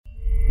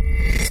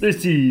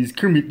This is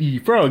Kermit the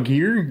Frog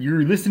here.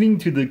 You're listening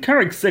to the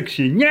comic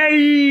section.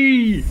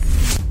 Yay!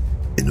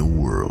 In a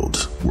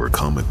world where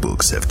comic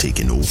books have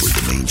taken over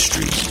the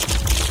mainstream,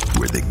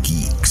 where the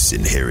geeks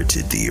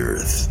inherited the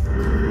earth,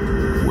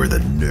 where the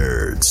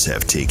nerds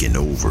have taken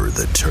over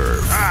the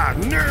turf.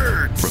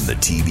 Nerds! From the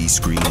TV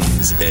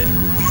screens and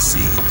movie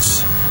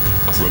scenes.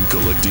 From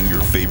collecting your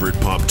favorite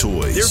pop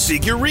toys. They're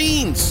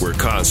figurines! Where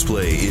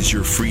cosplay is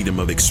your freedom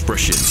of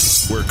expression.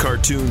 Where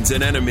cartoons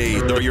and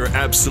anime are your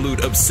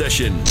absolute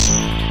obsession.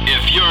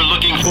 If you're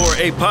looking for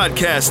a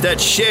podcast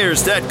that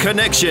shares that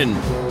connection,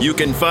 you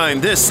can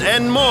find this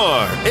and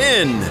more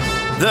in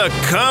the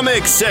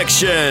comic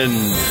section.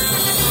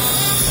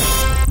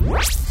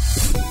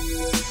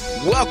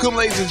 Welcome,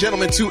 ladies and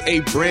gentlemen, to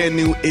a brand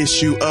new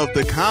issue of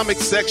the Comic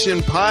Section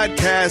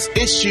Podcast,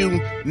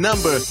 issue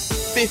number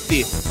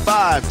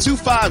 55. 2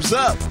 5s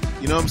up.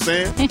 You know what I'm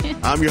saying?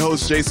 I'm your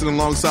host, Jason,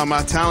 alongside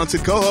my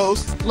talented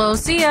co-host, Lil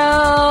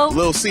Xio.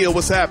 Lil Xio,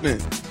 what's happening?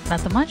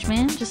 Nothing much,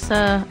 man. Just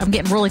I'm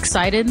getting real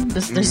excited.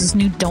 There's this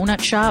new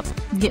donut shop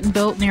getting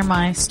built near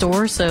my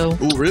store, so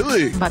Oh,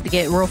 really? I'm about to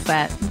get real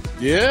fat.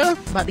 Yeah?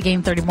 About to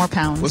gain 30 more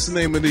pounds. What's the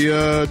name of the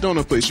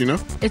donut place, you know?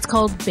 It's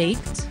called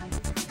Baked.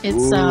 It's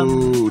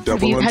Ooh,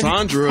 double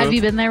entendre. Have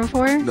you been there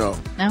before? No.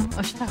 No?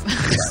 Oh, shut up.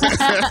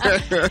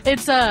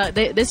 It's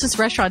this is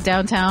restaurant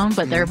downtown,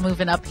 but they're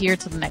moving up here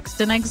to the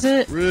next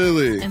exit.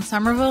 Really? In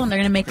Somerville, and they're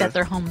gonna make that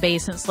their home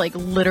base. And it's like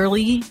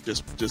literally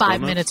Just 5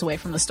 donuts? minutes away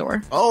from the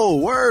store. Oh,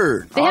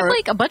 word. They All have right.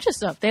 like a bunch of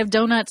stuff. They have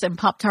donuts and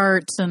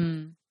Pop-Tarts,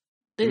 and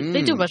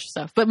they do a bunch of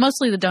stuff. But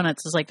mostly the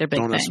donuts is like their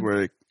big donuts thing.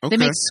 where They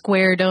make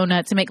square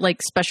donuts. They make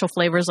like special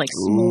flavors like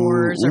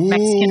s'mores or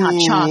Mexican hot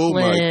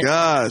chocolate. Oh my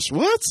gosh.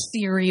 What?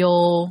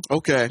 Cereal.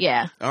 Okay.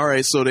 Yeah. All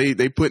right. So they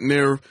putting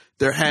their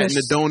hat in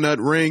the donut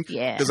ring.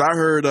 Yeah. Because I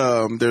heard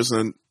I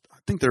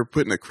think they're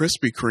putting a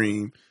Krispy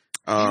Kreme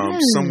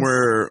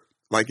somewhere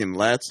like in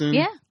Latson.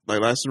 Yeah. Like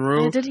Latson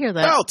Road. I did hear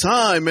that. About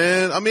time,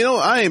 man. I mean,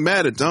 I ain't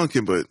mad at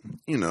Dunkin', but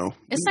you know.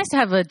 It's nice to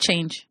have a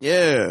change.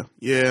 Yeah,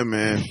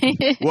 man.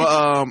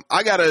 Well,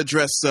 I gotta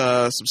address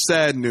some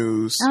sad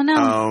news. Oh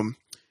no.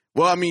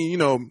 Well, I mean, you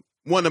know,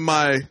 one of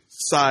my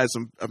sides,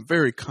 I'm a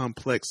very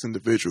complex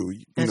individual.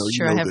 That's true.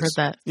 You know I have this.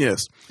 heard that.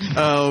 Yes.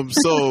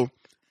 So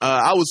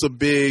I was a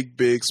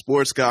big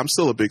sports guy. I'm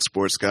still a big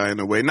sports guy in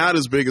a way. Not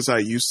as big as I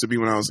used to be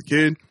when I was a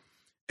kid.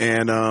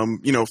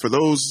 And, you know, for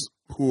those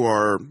who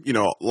are, you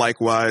know,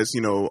 likewise,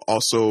 you know,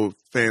 also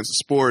fans of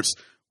sports,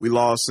 we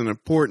lost an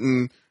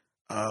important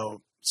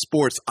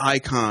sports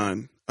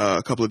icon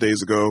a couple of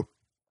days ago.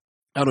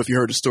 I don't know if you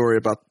heard the story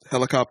about the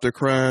helicopter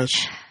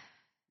crash.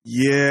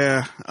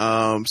 Yeah.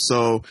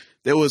 So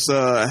there was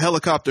a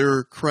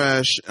helicopter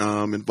crash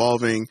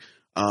involving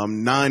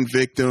 9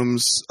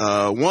 victims.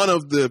 One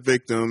of the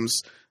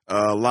victims,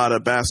 a lot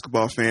of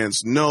basketball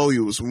fans know, he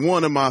was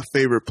one of my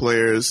favorite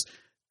players,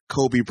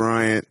 Kobe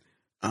Bryant.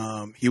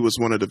 He was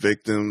one of the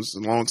victims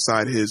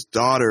alongside his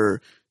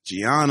daughter,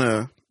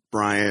 Gianna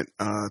Bryant,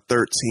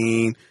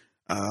 13.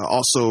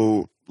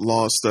 Also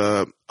lost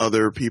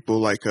other people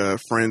like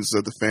friends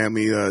of the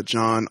family,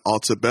 John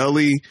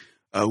Altabelli,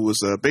 who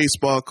was a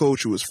baseball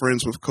coach who was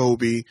friends with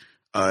Kobe,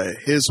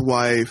 his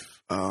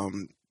wife,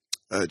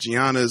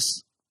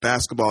 Gianna's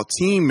basketball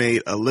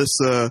teammate,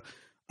 Alyssa,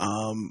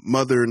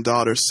 mother and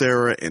daughter,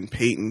 Sera and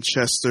Peyton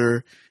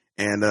Chester,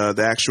 and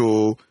the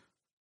actual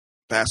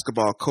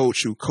basketball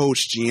coach who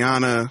coached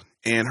Gianna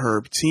and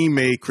her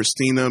teammate,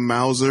 Christina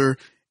Mauser,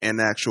 and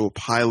the actual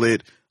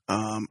pilot,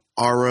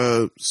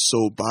 Ara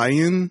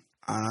Sobayan.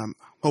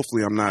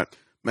 Hopefully I'm not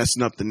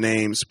messing up the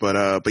names,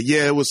 but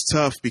yeah, it was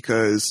tough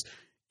because,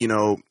 you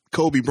know,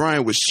 Kobe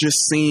Bryant was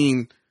just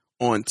seen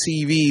on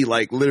TV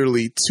like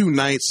literally 2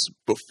 nights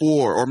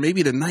before, or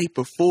maybe the night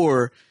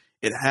before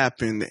it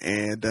happened.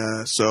 And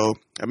so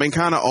I've been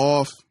kind of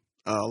off.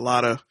 A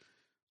lot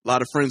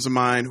of friends of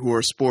mine who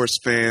are sports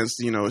fans,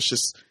 you know,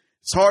 it's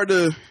hard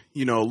to,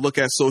 you know, look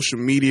at social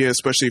media,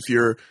 especially if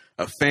you're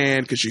a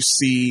fan, because you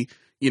see,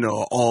 you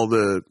know, all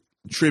the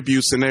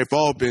tributes, and they've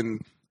all been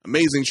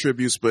amazing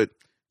tributes, but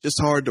just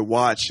hard to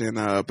watch. And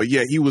but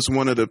yeah, he was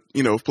one of the,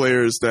 you know,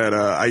 players that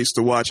I used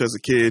to watch as a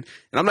kid.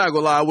 And I'm not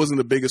gonna lie, I wasn't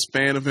the biggest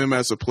fan of him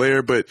as a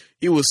player, but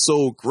he was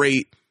so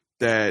great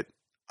that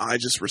I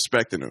just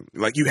respected him.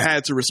 Like, you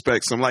had to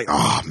respect. So I'm like,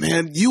 oh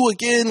man, you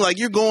again, like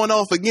you're going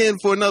off again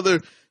for another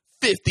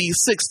 50,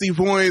 60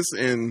 points.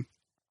 And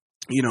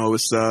you know, it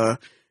was a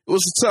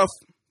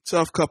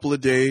tough couple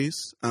of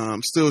days.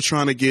 Still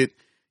trying to get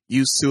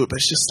used to it, but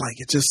it's just like,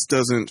 it just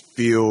doesn't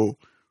feel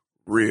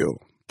real.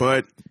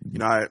 But, you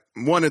know, I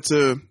wanted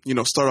to, you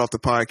know, start off the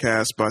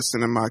podcast by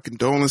sending my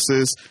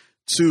condolences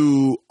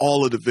to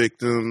all of the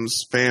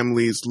victims,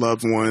 families,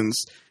 loved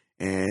ones.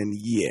 And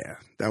yeah,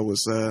 that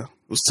was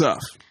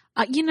tough.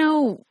 You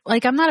know,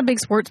 like, I'm not a big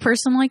sports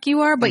person like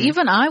you are, but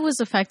even I was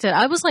affected.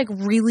 I was like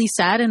really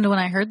saddened when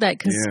I heard that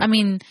because, I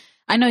mean,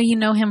 I know you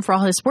know him for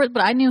all his sports,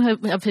 but I knew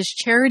of his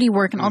charity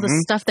work and all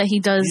the stuff that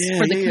he does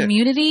for the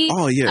community.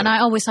 Oh, yeah. And I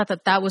always thought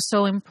that was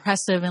so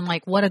impressive, and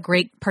like, what a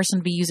great person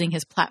to be using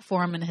his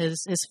platform and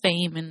his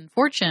fame and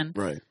fortune.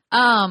 Right.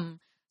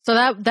 So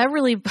that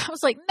really, I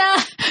was like,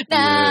 nah.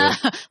 Yeah.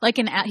 Like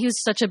he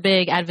was such a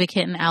big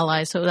advocate and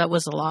ally, so that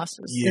was a loss.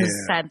 It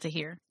was sad to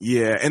hear.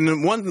 Yeah, and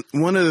then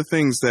one of the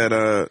things that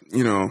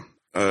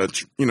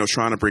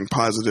trying to bring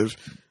positive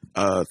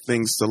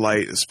things to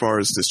light as far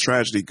as this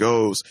tragedy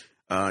goes,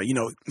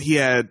 he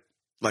had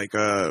like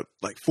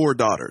 4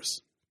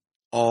 daughters,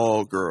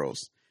 all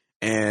girls,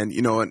 and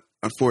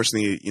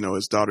unfortunately,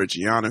 his daughter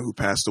Gianna, who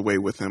passed away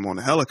with him on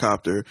a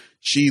helicopter,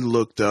 she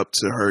looked up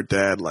to her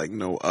dad like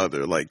no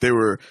other. Like there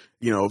were,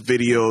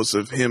 videos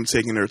of him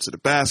taking her to the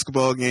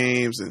basketball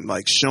games and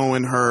like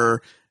showing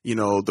her,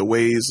 the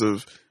ways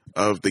of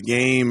the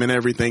game and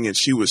everything. And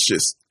she was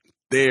just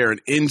there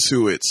and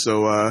into it.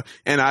 So,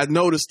 and I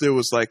noticed there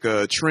was like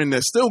a trend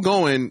that's still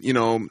going,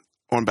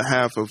 on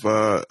behalf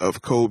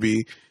of Kobe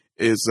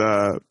is,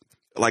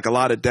 like a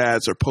lot of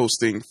dads are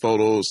posting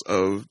photos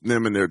of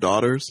them and their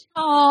daughters.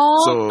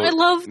 Oh, so, I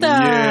love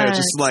that. Yeah,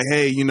 just like,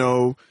 hey,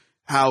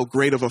 how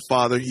great of a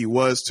father he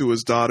was to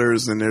his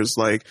daughters. And there's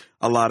like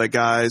a lot of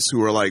guys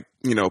who are like,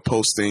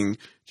 posting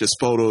just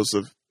photos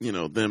of,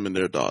 them and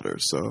their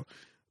daughters. So,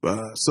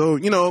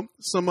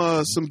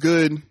 some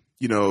good,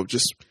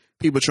 just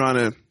people trying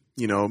to,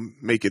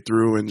 make it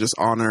through and just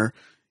honor,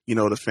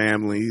 the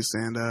families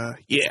and,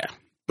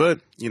 but,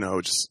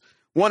 just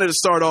wanted to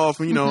start off,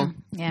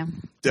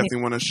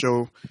 definitely want to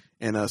show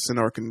and send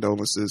our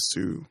condolences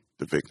to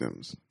the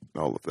victims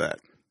and all of that.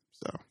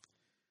 So,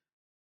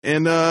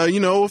 and,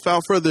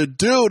 without further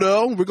ado,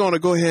 though, we're going to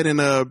go ahead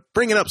and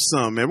bring it up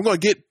some, man. We're going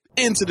to get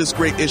into this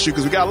great issue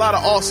because we got a lot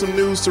of awesome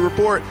news to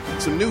report,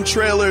 some new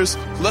trailers.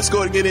 So let's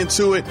go and get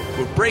into it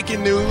with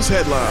breaking news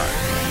headlines.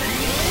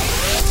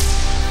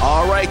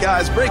 All right,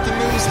 guys, breaking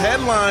news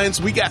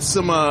headlines. We got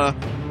some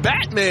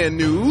Batman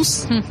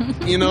news.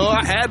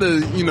 I had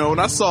to, when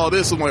I saw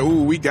this, I'm like,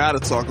 ooh, we got to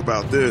talk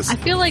about this. I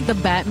feel like the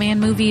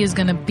Batman movie is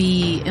going to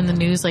be in the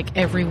news like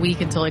every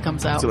week until it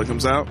comes out.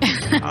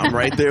 I'm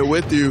right there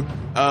with you.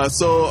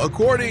 So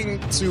according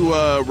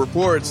to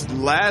reports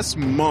last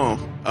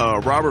month,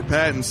 Robert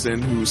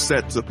Pattinson, who's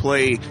set to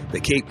play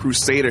the Caped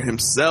Crusader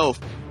himself,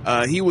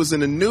 he was in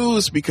the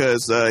news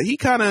because he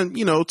kind of,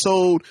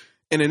 told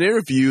in an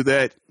interview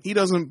that he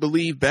doesn't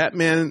believe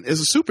Batman is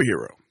a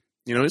superhero.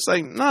 It's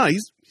like, nah,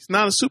 he's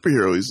not a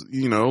superhero. He's,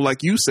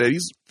 like you said,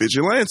 he's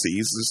vigilante.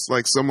 He's just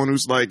like someone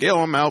who's like,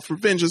 yo, I'm out for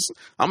vengeance.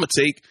 I'm going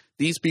to take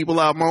these people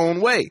out my own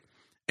way.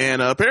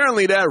 And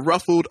apparently that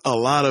ruffled a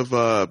lot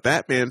of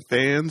Batman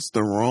fans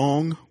the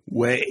wrong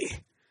way.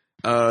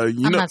 I'm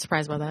not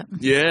surprised by that.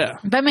 Yeah.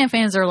 Batman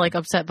fans are like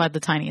upset by the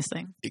tiniest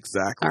thing.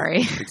 Exactly. Sorry.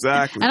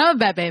 Exactly. And I'm a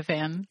Batman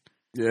fan.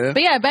 Yeah.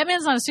 But yeah,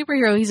 Batman's not a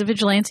superhero. He's a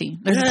vigilante.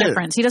 There's a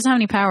difference. He doesn't have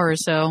any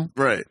powers, so.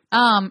 Right.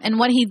 And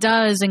what he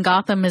does in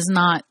Gotham is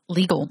not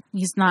legal.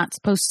 He's not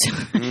supposed to.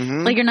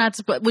 Mm-hmm. Like, you're not,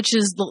 which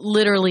is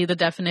literally the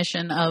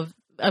definition of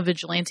a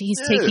vigilante.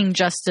 He's taking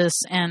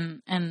justice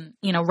and,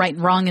 right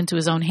and wrong into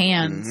his own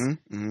hands.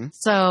 Mm-hmm. Mm-hmm.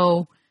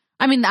 So,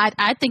 I mean,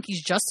 I think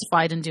he's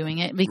justified in doing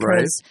it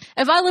because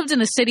if I lived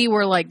in a city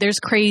where like there's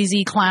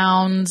crazy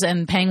clowns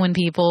and penguin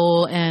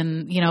people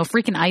and,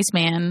 freaking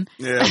Iceman.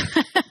 Yeah.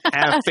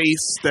 Half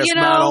face that's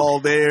not all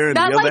there. And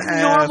not the other like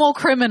half. Normal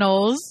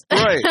criminals.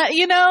 Right.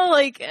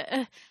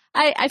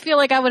 I feel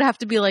like I would have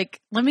to be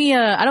like, let me,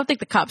 I don't think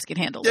the cops can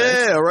handle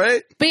this. Yeah,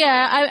 right. But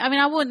yeah,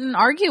 I wouldn't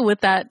argue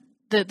with that.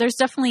 There's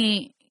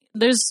definitely,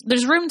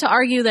 there's room to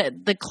argue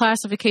that the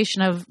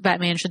classification of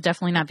Batman should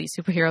definitely not be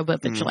superhero,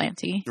 but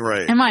vigilante.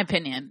 Right. In my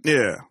opinion.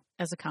 Yeah.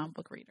 As a comic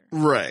book reader.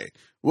 Right.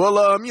 Well,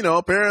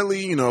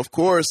 apparently, of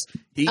course,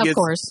 he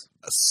gets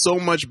so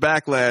much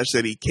backlash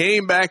that he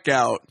came back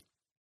out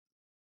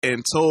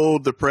and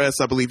told the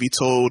press, I believe he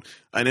told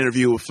an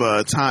interview with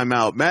Time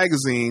Out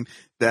magazine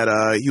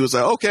that he was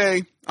like,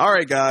 okay, all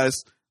right,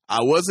 guys,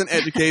 I wasn't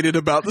educated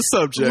about the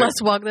subject.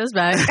 Let's walk this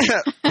back.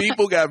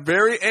 People got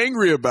very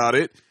angry about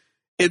it.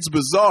 It's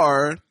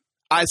bizarre.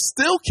 I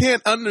still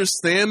can't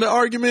understand the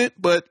argument,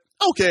 but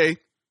okay,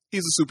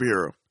 he's a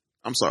superhero.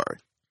 I'm sorry.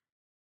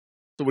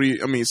 So what do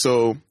you,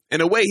 so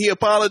in a way he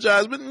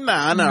apologized, but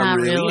nah, not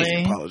really.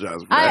 He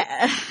apologized for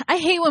that. I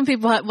hate when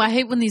people, I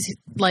hate when these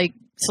like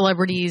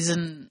celebrities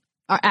and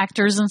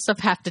actors and stuff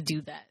have to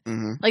do that.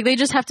 Mm-hmm. Like they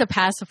just have to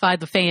pacify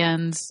the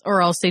fans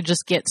or else they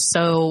just get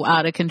so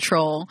out of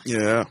control.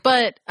 Yeah.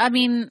 But I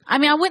mean,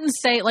 I wouldn't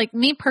say, like,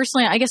 me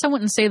personally, I guess I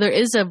wouldn't say there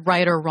is a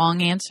right or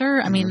wrong answer.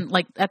 I mean,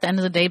 like at the end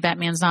of the day,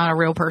 Batman's not a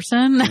real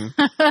person.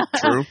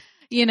 True.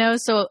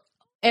 So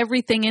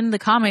everything in the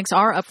comics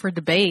are up for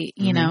debate,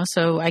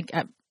 so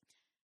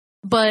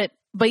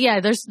but yeah,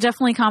 there's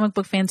definitely comic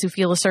book fans who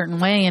feel a certain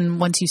way. And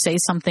once you say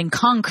something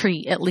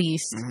concrete, at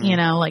least,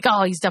 like,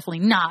 oh, he's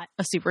definitely not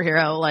a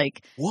superhero.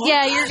 Like,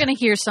 yeah, you're going to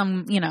hear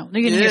some, you're going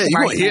to hear some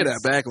arguments. Hear that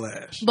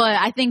backlash. But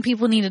I think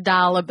people need to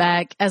dial it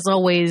back. As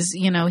always,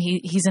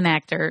 he's an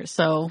actor.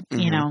 So,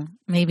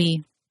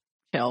 maybe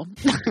chill,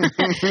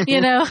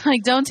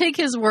 like don't take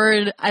his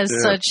word as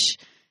such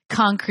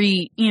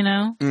concrete,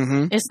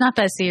 It's not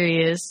that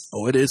serious.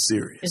 Oh, it is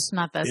serious. It's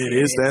not that serious. serious.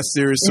 It is that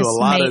serious to a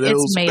lot of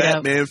those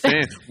Batman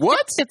fans.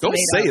 What? Don't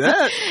say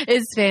that.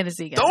 It's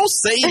fantasy, guys. Don't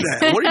say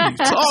that. What are you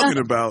talking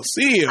about?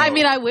 See, I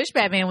mean, I wish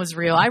Batman was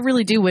real. I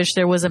really do wish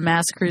there was a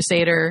masked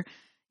crusader,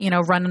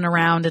 running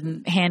around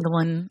and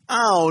handling. I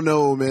don't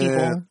know, man.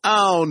 People. I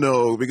don't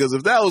know, because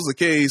if that was the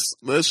case,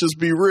 let's just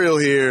be real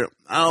here.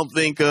 I don't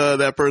think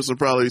that person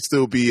probably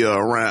still be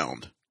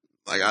around.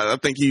 Like, I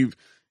think he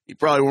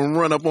probably won't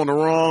run up on the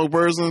wrong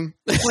person.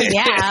 Well,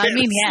 yeah, I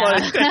mean, yeah.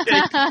 Like,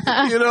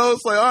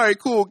 it's like, all right,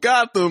 cool,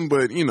 got them,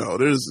 but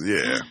there's,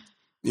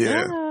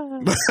 yeah.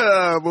 But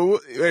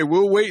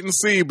we'll wait and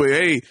see. But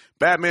hey,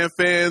 Batman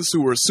fans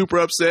who were super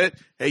upset,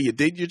 hey, you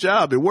did your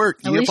job. It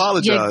worked. You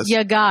apologized.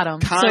 You got him.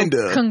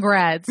 Kinda. So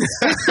congrats.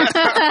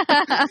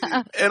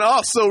 And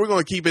also, we're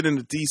going to keep it in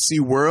the DC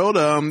world.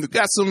 We've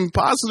got some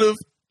positive,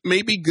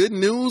 maybe good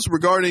news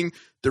regarding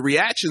the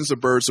reactions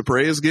of Birds of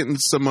Prey. Is getting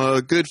some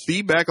good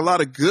feedback, a lot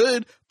of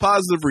good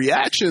positive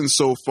reactions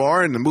so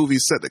far, and the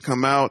movie's set to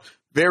come out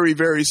very,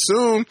 very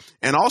soon.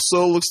 And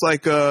also looks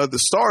like the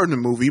star in the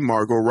movie,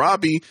 Margot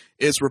Robbie,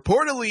 is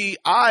reportedly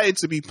eyed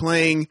to be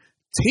playing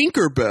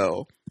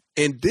Tinkerbell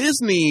in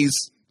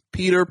Disney's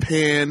Peter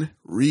Pan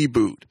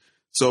reboot.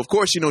 So, of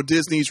course,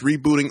 Disney's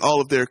rebooting all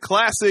of their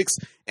classics,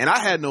 and I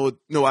had no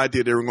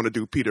idea they were going to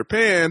do Peter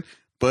Pan,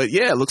 but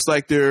yeah, it looks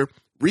like they're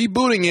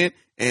rebooting it,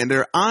 and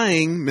they're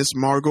eyeing Miss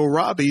Margot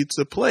Robbie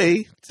to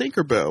play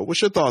Tinkerbell.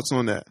 What's your thoughts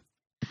on that?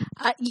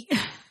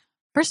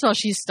 First of all,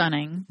 she's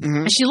stunning.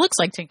 Mm-hmm. She looks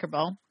like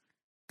Tinkerbell.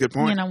 Good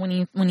point.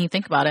 When you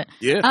think about it.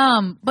 Yeah.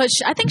 But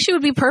I think she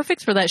would be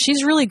perfect for that.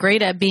 She's really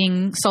great at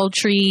being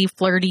sultry,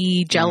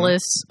 flirty,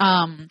 jealous.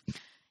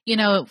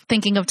 Mm-hmm.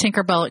 Thinking of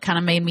Tinkerbell, it kind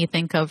of made me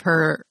think of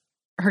her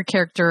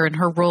character and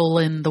her role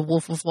in The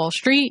Wolf of Wall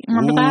Street.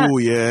 Remember that? Oh,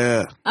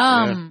 yeah.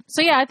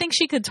 So yeah, I think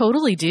she could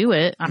totally do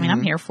it. I mean,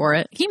 I'm here for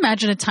it. Can you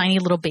imagine a tiny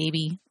little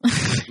baby?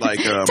 Like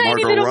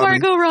tiny little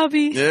Margot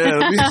Robbie.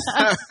 Yeah.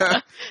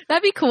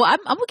 That'd be cool.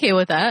 I'm okay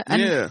with that.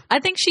 And yeah. I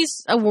think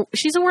she's a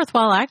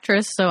worthwhile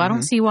actress, so I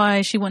don't see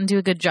why she wouldn't do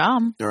a good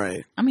job.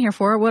 Right. I'm here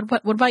for it.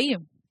 What about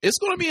you? It's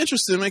going to be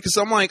interesting, man, because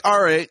I'm like,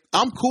 all right,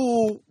 I'm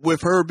cool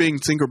with her being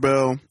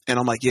Tinkerbell, and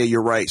I'm like, yeah,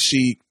 you're right.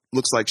 She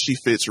looks like she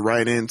fits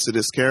right into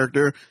this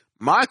character.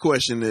 My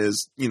question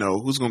is,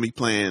 who's going to be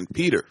playing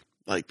Peter,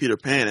 like Peter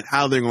Pan, and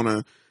how they're going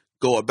to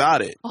go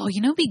about it. Oh,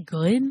 be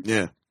good?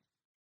 Yeah.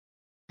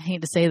 I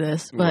hate to say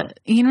this, but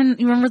you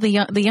remember the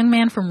young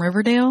man from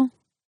Riverdale?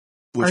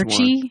 Which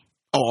Archie? One?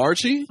 Oh,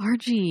 Archie?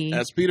 Archie.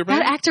 That's Peter Pan?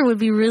 That actor would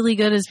be really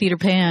good as Peter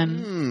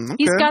Pan. Okay.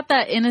 He's got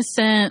that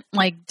innocent,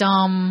 like,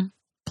 dumb,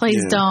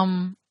 plays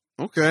dumb.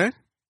 Okay.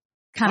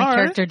 Kind of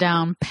character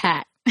down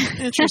pat.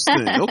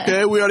 Interesting.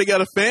 Okay, we already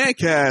got a fan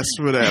cast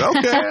for that.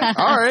 Okay,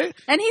 all right.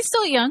 And he's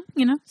still young,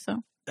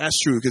 so. That's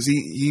true, because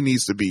he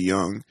needs to be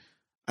young,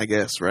 I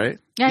guess, right?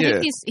 Yeah, I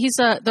think he's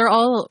they're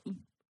all,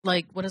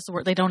 like, what is the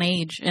word? They don't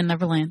age in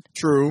Neverland.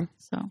 True.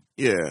 So.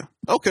 Yeah.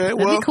 Okay, That'd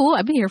be cool.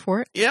 I'd be here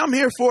for it. Yeah, I'm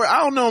here for it.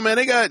 I don't know, man.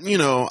 They got,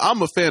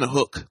 I'm a fan of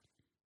Hook.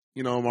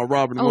 My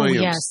Robin Williams.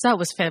 Oh, yes. That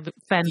was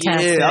fantastic.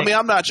 Yeah, I mean,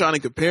 I'm not trying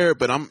to compare it,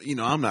 but I'm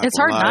not. It's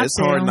hard not to. It's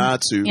hard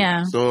not to.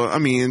 Yeah. So, I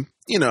mean,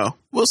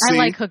 we'll see. I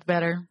like Hook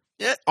better.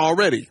 Yeah,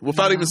 already.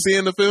 Without even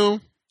seeing the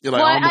film? You're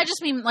like, I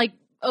just mean, like,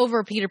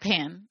 over Peter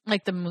Pan.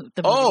 Like, the movie.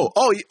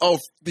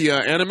 The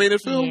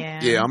animated film?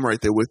 Yeah, I'm right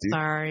there with you.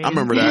 Sorry. I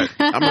remember that.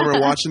 I remember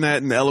watching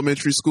that in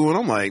elementary school, and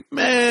I'm like,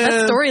 man.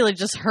 That story, like,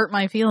 just hurt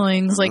my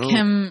feelings. Like,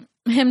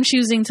 him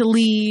choosing to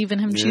leave and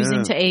him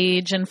choosing to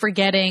age and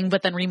forgetting,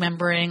 but then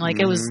remembering. Like,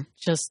 it was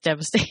just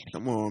devastating.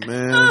 Come on,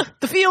 man.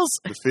 The feels.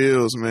 The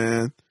feels,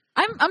 man.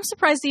 I'm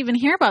surprised to even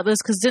hear about this,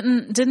 because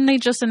didn't they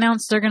just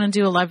announce they're going to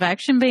do a live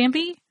action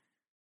Bambi?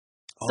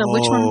 So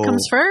which one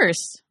comes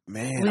first?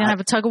 Man, we're going to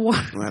have a tug of war.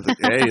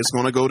 Hey, it's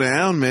going to go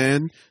down,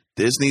 man.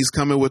 Disney's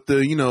coming with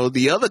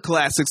the other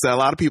classics that a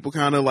lot of people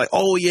kind of like,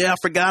 oh yeah, I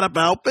forgot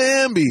about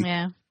Bambi.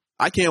 Yeah.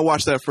 I can't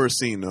watch that first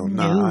scene though.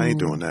 Nah, I ain't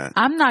doing that.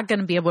 I'm not going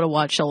to be able to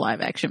watch a live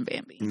action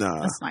Bambi.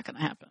 Nah. That's not going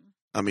to happen.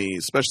 I mean,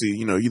 especially,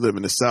 you live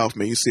in the South,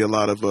 man. You see a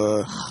lot of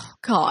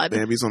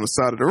Bambis on the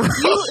side of the road.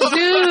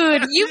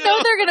 Dude,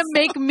 they're going to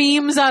make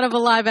memes out of a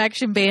live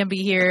action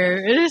Bambi here.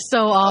 It is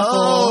so awful.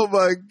 Oh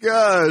my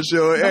gosh,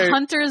 yo. The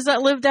hunters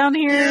that live down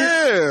here.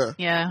 Yeah.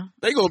 Yeah.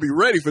 They going to be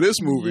ready for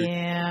this movie.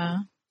 Yeah.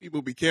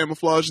 People be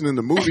camouflaging in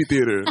the movie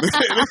theater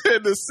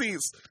in the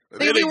seats.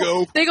 There they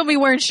go. They're going to be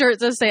wearing shirts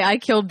that say, I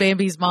killed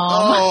Bambi's mom.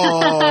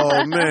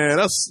 Oh, man.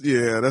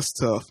 That's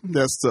tough.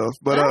 That's tough.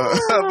 But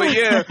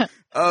yeah.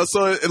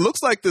 So it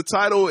looks like the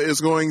title is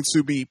going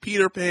to be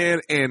Peter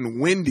Pan and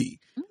Wendy.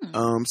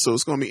 So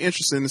it's going to be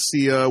interesting to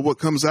see what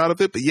comes out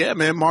of it. But yeah,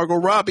 man, Margot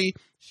Robbie,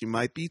 she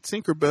might be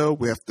Tinkerbell.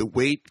 We have to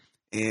wait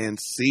and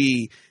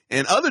see.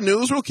 And other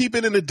news, we'll keep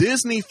it in the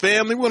Disney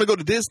family. We're going to go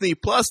to Disney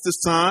Plus this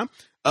time.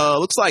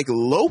 Looks like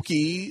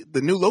Loki,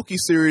 the new Loki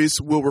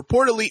series, will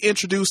reportedly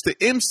introduce the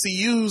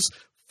MCU's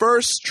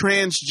first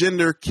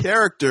transgender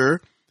character.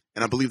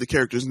 And I believe the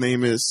character's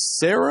name is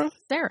Sera.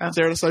 Sera.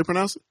 Sera, that's how you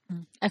pronounce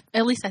it?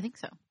 At least I think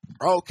so.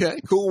 Okay,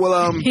 cool.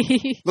 Well,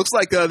 looks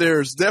like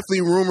there's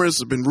definitely rumors.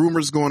 There have been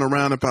rumors going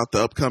around about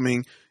the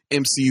upcoming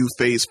MCU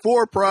Phase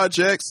 4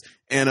 projects.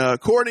 And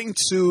according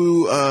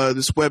to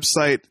this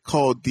website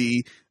called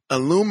the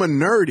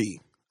Illuminerdi,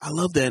 I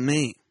love that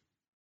name.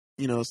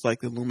 You know, it's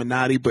like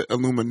Illuminati, but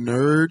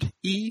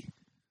Illuminerdi.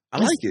 I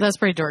like it. That's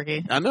pretty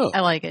dorky. I know.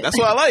 I like it. That's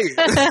why I like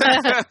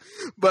it.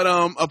 But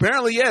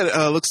apparently,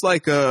 looks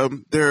like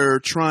they're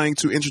trying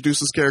to introduce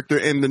this character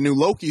in the new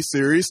Loki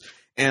series.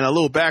 And a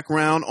little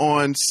background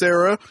on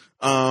Sera.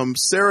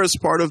 Sera's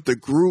part of the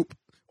group,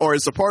 or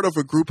is a part of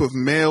a group of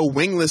male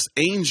wingless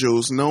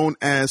angels known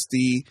as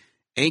the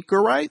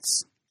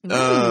Anchorites.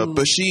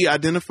 But she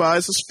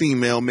identifies as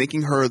female,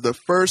 making her the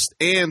first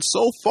and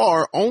so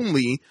far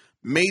only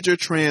major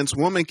trans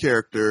woman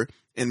character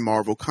in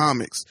Marvel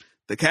Comics.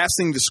 The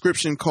casting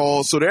description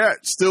calls, so they're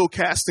still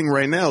casting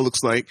right now,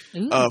 looks like,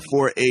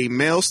 for a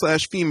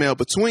male/female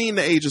between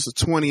the ages of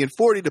 20 and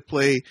 40 to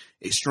play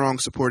a strong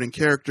supporting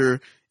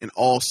character in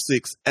all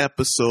 6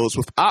 episodes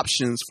with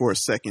options for a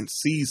second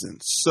season.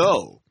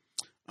 So,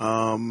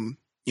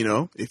 you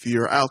know, if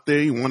you're out there,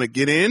 you want to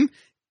get in,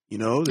 you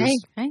know,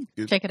 hey,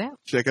 check it out.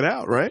 Check it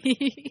out, right?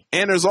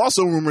 And there's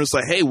also rumors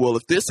like, hey, well,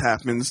 if this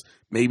happens,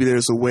 maybe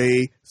there's a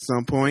way at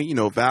some point, you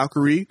know,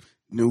 Valkyrie,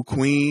 new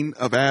queen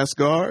of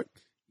Asgard,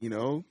 you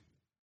know,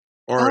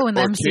 or in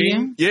the MCU?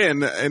 King, yeah, in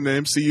the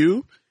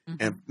MCU. Mm-hmm.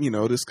 And, you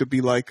know, this could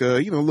be like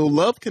a, you know, little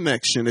love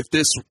connection if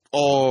this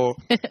all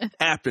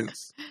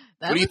happens.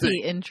 That would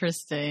be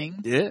interesting.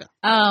 Yeah.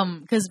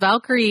 Because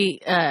Valkyrie,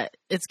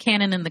 it's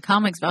canon in the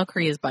comics,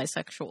 Valkyrie is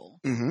bisexual.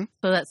 Mm-hmm.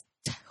 So that's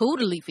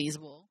totally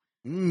feasible.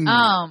 But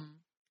I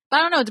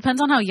don't know. It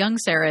depends on how young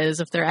Sera is,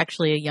 if they're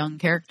actually a young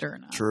character or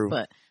not. True.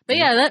 But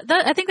yeah,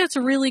 that I think that's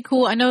really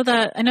cool. I know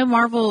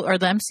Marvel, or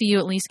the MCU,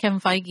 at least Kevin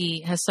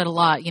Feige has said a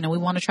lot. You know, we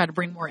want to try to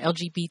bring more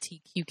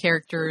LGBTQ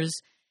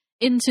characters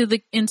into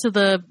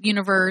the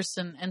universe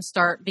and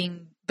start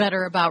being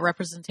better about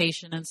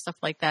representation and stuff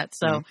like that.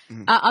 So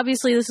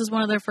obviously this is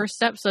one of their first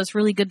steps. So it's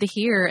really good to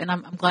hear, and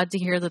I'm glad to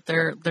hear that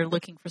they're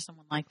looking for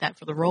someone like that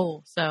for the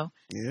role. So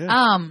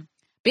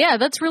but yeah,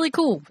 that's really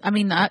cool. I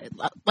mean,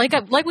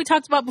 like we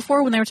talked about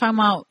before when they were talking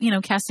about, you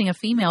know, casting a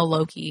female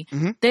Loki.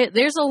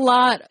 There's a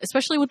lot,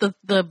 especially with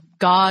the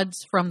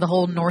gods from the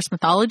whole Norse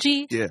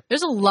mythology. Yeah,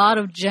 there's a lot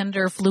of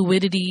gender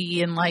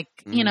fluidity and like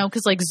you know,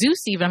 because like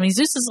Zeus, even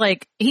Zeus is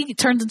like, he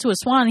turns into a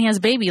swan, he has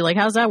a baby. Like,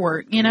 how's that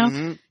work? You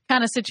know,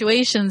 kind of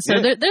situation. So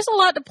there's a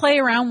lot to play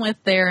around with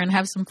there and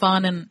have some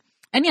fun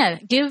and yeah,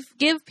 give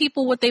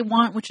people what they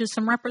want, which is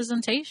some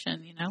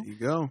representation. You know, there you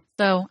go.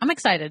 So I'm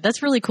excited.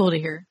 That's really cool to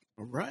hear.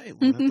 All right,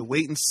 we'll have to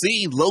wait and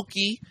see.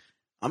 Loki,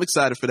 I'm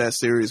excited for that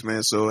series,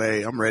 man. So,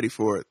 hey, I'm ready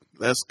for it.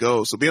 Let's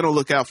go. So be on the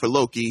lookout for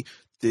Loki,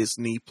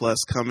 Disney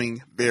Plus,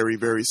 coming very,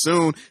 very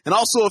soon. And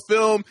also a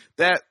film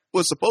that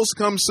was supposed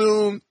to come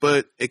soon,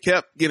 but it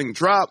kept getting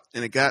dropped,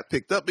 and it got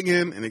picked up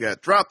again, and it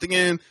got dropped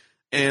again.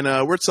 And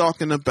we're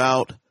talking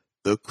about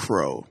The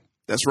Crow.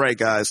 That's right,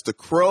 guys. The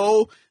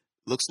Crow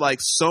looks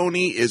like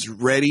Sony is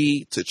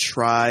ready to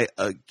try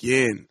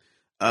again.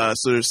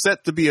 So there's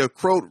set to be the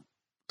Crow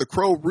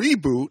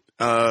reboot.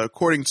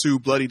 According to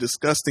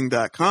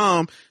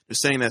BloodyDisgusting.com, they're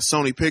saying that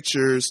Sony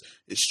Pictures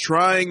is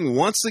trying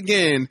once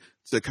again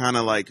to kind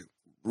of like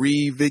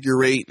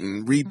revigorate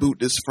and reboot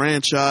this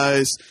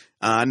franchise.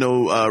 I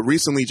know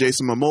recently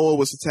Jason Momoa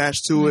was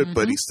attached to it,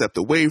 but he stepped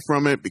away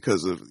from it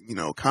because of, you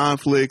know,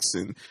 conflicts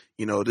and,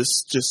 you know,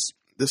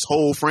 this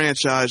whole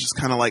franchise is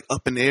kind of like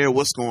up in the air.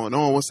 What's going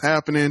on? What's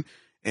happening?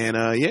 And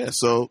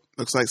so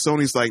looks like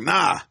Sony's like,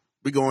 nah.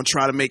 We're going to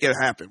try to make it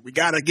happen. We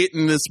got to get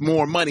in this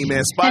more money,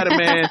 man.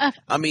 Spider-Man,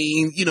 I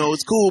mean, you know,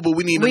 it's cool, but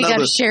we need another. We got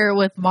to share it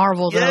with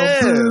Marvel, though.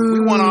 Yeah, we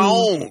want our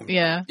own.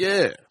 Yeah.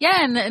 Yeah.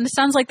 Yeah, and it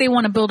sounds like they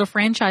want to build a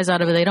franchise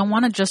out of it. They don't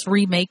want to just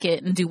remake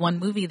it and do one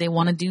movie. They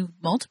want to do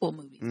multiple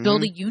movies,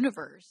 build a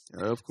universe.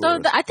 Of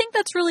course. So I think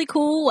that's really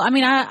cool. I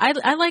mean,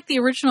 I like the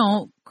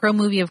original Crow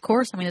movie, of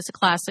course. I mean, it's a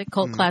classic,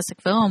 cult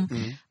classic film.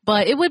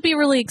 But it would be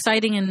really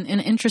exciting and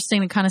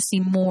interesting to kind of see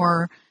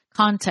more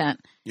content.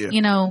 Yeah.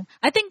 You know,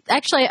 I think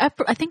actually,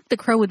 I think The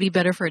Crow would be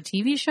better for a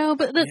TV show,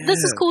 but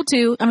this is cool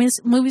too. I mean,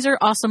 movies are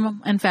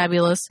awesome and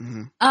fabulous.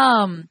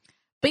 But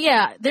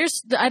yeah,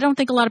 I don't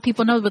think a lot of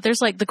people know, but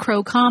there's like the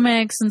Crow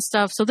comics and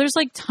stuff. So there's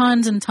like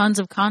tons and tons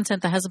of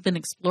content that hasn't been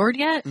explored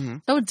yet.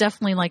 So I would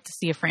definitely like to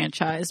see a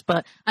franchise,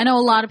 but I know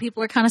a lot of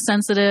people are kind of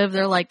sensitive.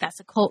 They're like,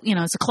 that's a cult, you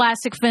know, it's a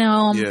classic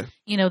film. Yeah.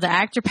 You know, the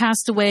actor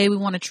passed away. We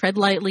want to tread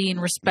lightly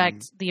and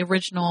respect the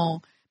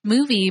original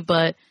movie,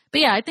 but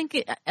yeah, I think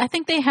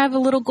they have a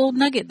little gold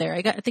nugget there.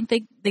 I think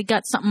they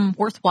got something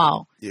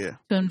worthwhile to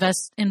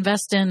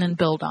invest in and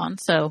build on.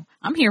 So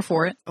I'm here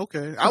for it.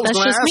 Okay, I was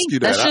going to ask you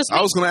that.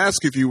 I was going to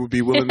ask if you would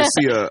be willing to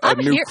see a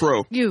new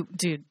Crow. You,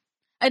 dude.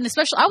 And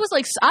especially, I was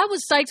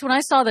psyched when I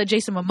saw that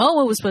Jason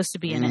Momoa was supposed to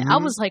be in it. I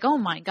was like, oh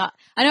my God.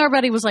 I know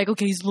everybody was like,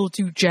 okay, he's a little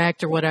too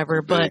jacked or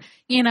whatever, but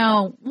you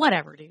know,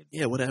 whatever, dude.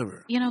 Yeah,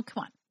 whatever. You know,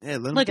 come on. Yeah,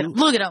 look at him.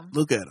 Look at him.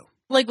 Look at him.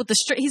 Like with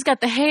he's got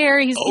the hair.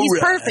 He's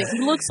perfect. He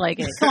looks like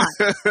it. Come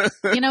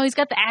on. You know, he's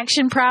got the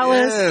action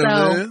prowess. Yeah, so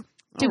man.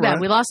 too bad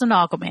we lost him to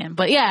Aquaman.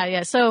 But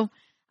yeah. So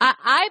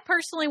I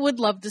personally would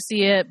love to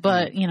see it,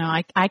 but you know,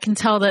 I can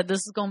tell that this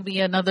is going to be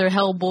another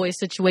Hellboy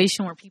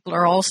situation where people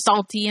are all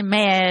salty and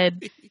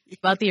mad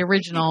about the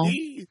original.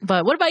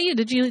 But what about you?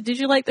 Did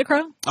you like The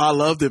Crow? I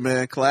loved it,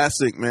 man.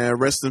 Classic, man.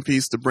 Rest in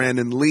peace to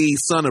Brandon Lee,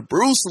 son of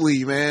Bruce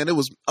Lee, man. That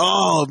was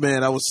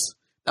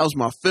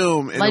my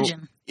film. And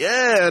Legend.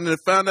 And then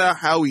found out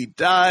how he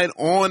died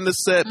on the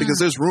set because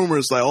there's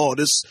rumors like, oh,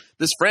 this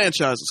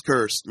franchise is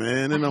cursed,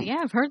 man. And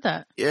I've heard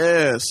that.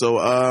 Yeah. So,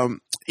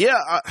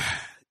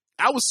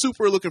 I was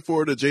super looking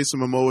forward to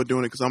Jason Momoa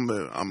doing it because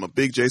I'm a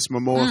big Jason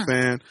Momoa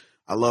fan.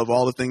 I love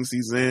all the things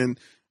he's in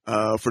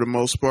for the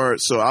most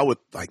part. So I would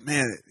like,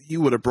 man, he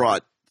would have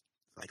brought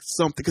like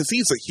something because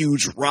he's a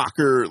huge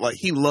rocker. Like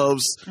he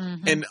loves,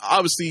 and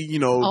obviously, you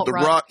know,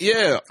 Alt-rock. Rock.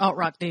 Yeah.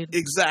 Alt-rock dude.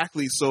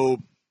 Exactly. So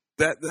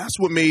that's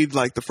what made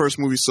like the first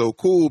movie so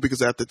cool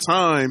because at the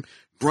time,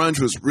 grunge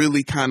was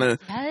really kind of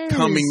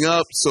coming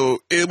up. So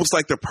it was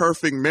like the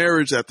perfect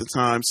marriage at the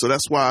time. So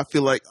that's why I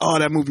feel like, oh,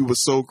 that movie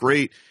was so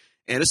great.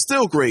 And it's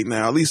still great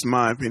now, at least in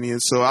my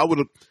opinion. So I would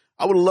have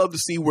loved to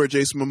see where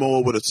Jason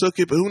Momoa would have took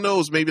it, but who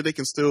knows? Maybe they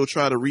can still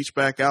try to reach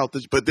back out.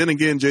 But then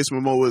again,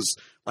 Jason Momoa is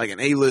like an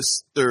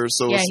A-lister,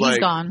 so it's he's like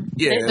gone.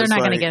 Yeah, they're not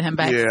going to get him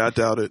back. Yeah, I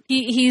doubt it.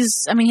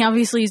 He's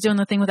obviously he's doing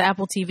the thing with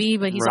Apple TV,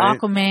 but he's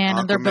Aquaman,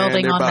 and they're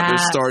building on that. They're about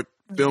to start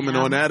filming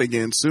on that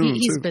again soon.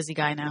 He's a busy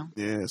guy now.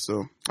 Yeah,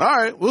 so all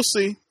right, we'll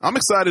see. I'm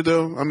excited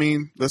though. I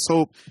mean, let's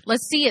hope.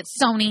 Let's see it,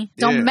 Sony.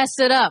 Don't mess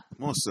it up.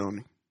 Come on,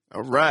 Sony.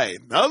 All right.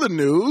 Other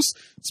news.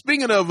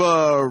 Speaking of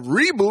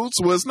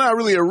reboots, well, it's not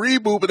really a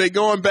reboot, but they're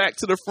going back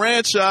to the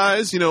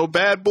franchise. You know,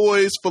 Bad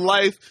Boys for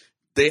Life.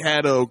 They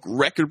had a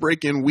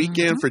record-breaking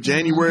weekend for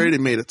January. They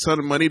made a ton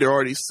of money. They're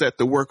already set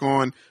to work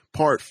on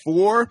part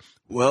 4.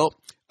 Well,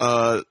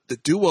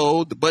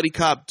 the buddy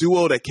cop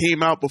duo that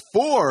came out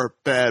before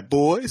Bad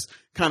Boys,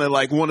 kind of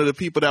like one of the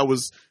people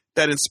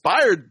that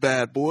inspired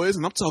Bad Boys,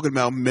 and I'm talking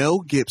about Mel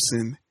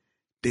Gibson,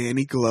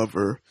 Danny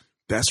Glover.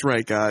 That's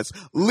right, guys.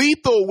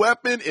 Lethal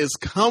Weapon is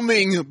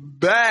coming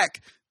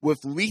back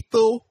with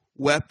Lethal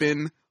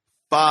Weapon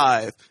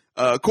 5.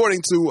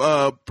 According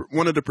to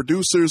one of the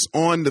producers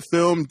on the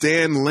film,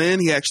 Dan Lin,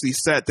 he actually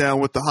sat down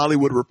with the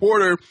Hollywood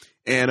Reporter,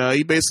 and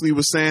he basically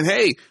was saying,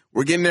 hey,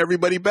 we're getting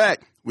everybody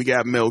back. We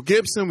got Mel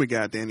Gibson. We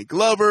got Danny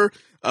Glover.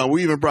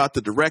 We even brought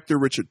the director,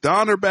 Richard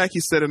Donner, back.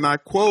 He said, and I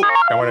quote,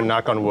 I want to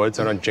knock on wood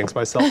so I don't jinx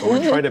myself, but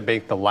we're trying to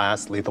make the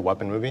last Lethal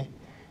Weapon movie.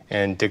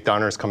 And Dick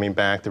Donner is coming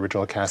back. The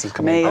original cast is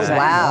coming back.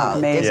 Wow,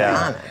 amazing.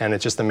 Yeah, and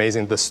it's just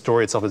amazing. The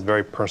story itself is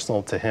very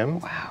personal to him.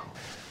 Wow.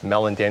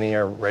 Mel and Danny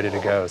are ready to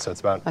go, so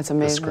it's about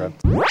the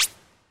script.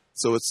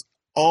 So it's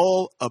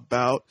all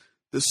about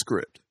the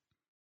script.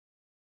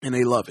 And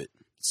they love it.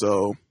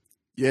 So,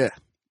 yeah,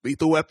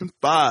 Lethal Weapon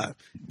 5.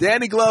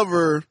 Danny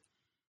Glover,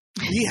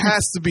 he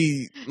has to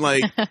be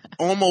like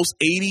almost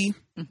 80,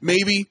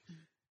 maybe.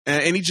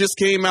 And he just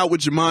came out with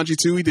Jumanji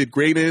 2. He did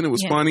great in it. It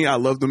was funny. I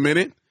loved him in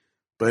it.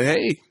 But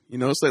hey, you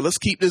know, it's like, let's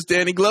keep this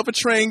Danny Glover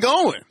train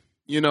going.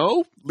 You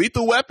know,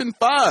 Lethal Weapon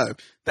 5.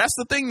 That's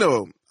the thing,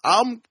 though.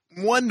 I'm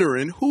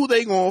wondering who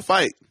they gonna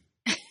fight.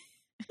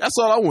 That's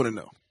all I want to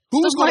know.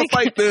 Who's gonna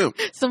fight them?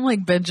 Some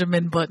like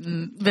Benjamin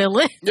Button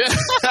villain.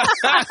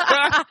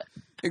 Yeah.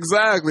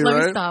 Exactly, Let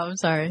right? me stop. I'm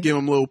sorry. Give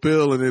them a little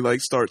pill and they like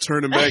start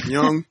turning back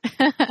young.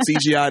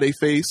 CGI they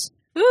face.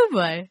 Ooh,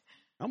 boy.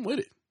 I'm with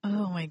it.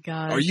 Oh my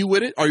god. Are you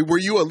with it? Were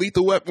you a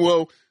Lethal Weapon?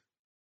 Well,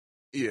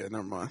 yeah,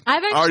 never mind. I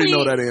already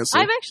know that answer.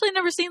 I've actually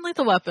never seen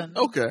Lethal Weapon.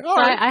 Okay, all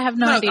right. I have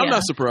no idea. I'm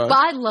not surprised. But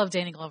I love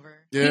Danny Glover.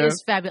 Yeah. He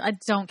is fabulous. I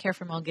don't care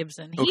for Mel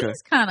Gibson.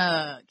 He's kind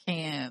of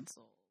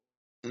canceled.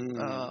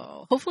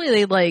 Oh, hopefully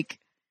they like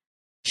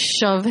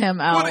shove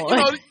him out.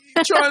 Well, you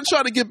know,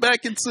 trying to get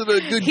back into the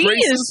good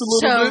graces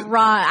a little bit.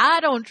 I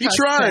don't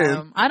trust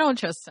him. I don't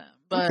trust him.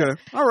 But,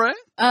 okay, all right.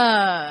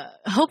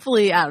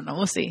 Hopefully, I don't know.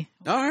 We'll see.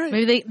 All right.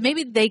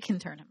 Maybe they can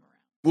turn him.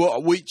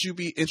 Well, would you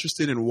be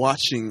interested in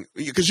watching,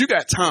 because you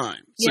got time,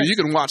 so you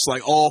can watch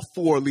like all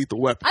 4 Lethal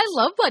Weapons. I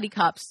love buddy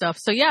cop stuff,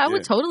 so yeah, I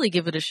would totally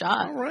give it a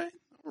shot. All right.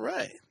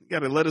 You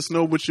got to let us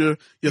know what your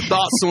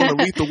thoughts on the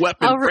Lethal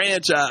Weapon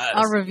franchise.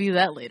 I'll review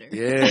that later.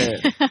 Yeah.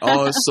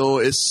 Oh,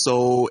 it's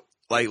so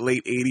like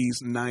late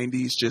 80s,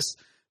 90s,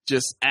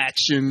 just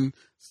action,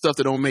 stuff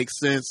that don't make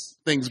sense,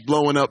 things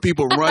blowing up,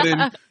 people running.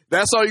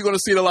 That's all you're going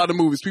to see in a lot of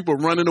movies, people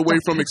running away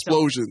from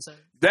explosions.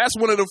 That's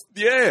one of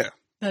the,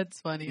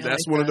 That's funny.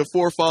 That's one of the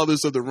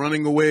forefathers of the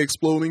running away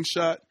exploding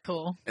shot.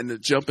 Cool. And the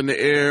jump in the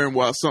air and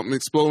while something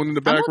exploding in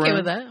the background. I'm okay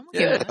with that.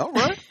 With that. All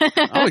right.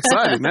 I'm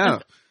excited now.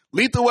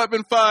 Lethal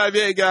Weapon 5,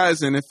 yeah,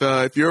 guys. And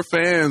if you're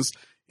fans,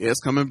 it's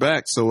coming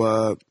back.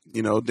 So,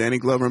 you know, Danny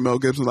Glover and Mel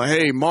Gibson like,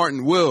 hey,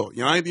 Martin, Will,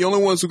 you know, I ain't the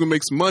only ones who can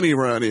make some money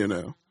around here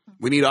now.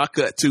 We need our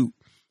cut too.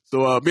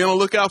 So be on the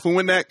lookout for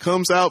when that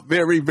comes out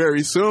very,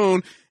 very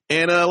soon.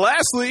 And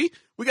lastly,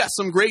 we got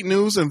some great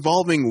news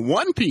involving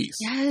One Piece.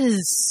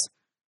 Yes.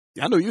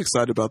 I know you're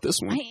excited about this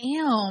one. I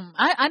am.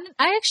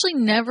 I actually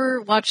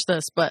never watched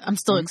this, but I'm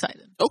still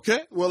excited. Okay.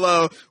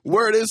 Well,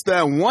 word is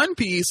that One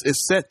Piece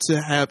is set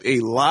to have a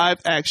live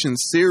action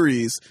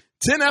series,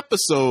 10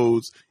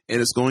 episodes,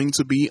 and it's going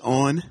to be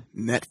on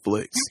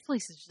Netflix.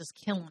 Netflix is just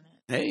killing it.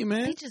 Hey,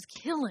 man. They just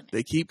killing it.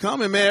 They keep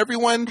coming, man.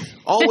 Everyone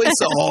always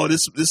says, "Oh,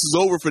 this is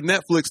over for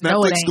Netflix."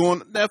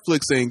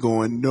 Netflix ain't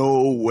going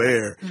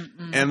nowhere.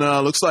 Mm-mm. And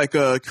looks like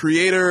a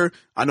creator.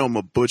 I know I'm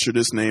gonna butcher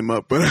this name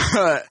up, but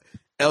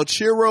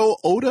Elchiro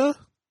Oda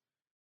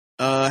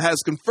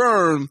has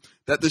confirmed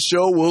that the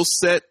show will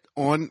set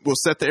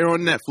the air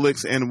on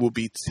Netflix and will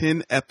be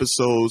 10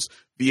 episodes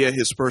via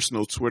his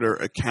personal Twitter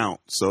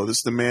account. So this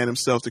is the man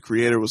himself, the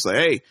creator, was like,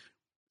 "Hey,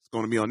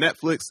 going to be on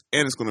Netflix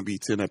and it's going to be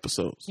 10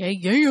 episodes." Yeah.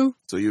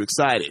 So you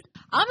excited?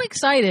 I'm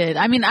excited.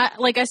 I mean,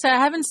 like I said, I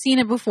haven't seen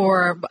it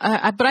before, but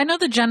I know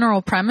the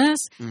general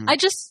premise. I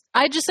just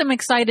am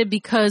excited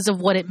because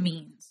of what it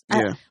means.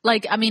 Yeah.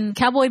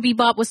 Cowboy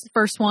Bebop was the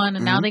first one,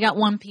 and now they got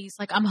One Piece.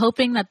 Like, I'm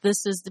hoping that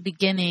this is the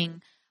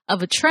beginning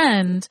of a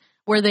trend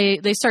where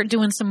they start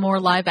doing some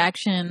more live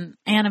action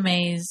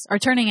animes, or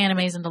turning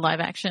animes into live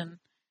action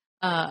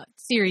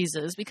series,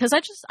 because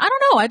I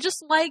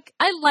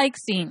like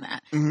seeing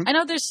that. I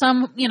know there's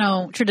some,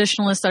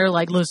 traditionalists that are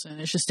like, listen,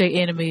 it should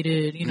stay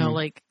animated,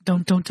 like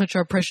don't touch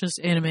our precious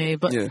anime,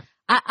 but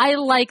I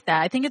like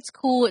that. I think it's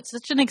cool. It's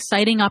such an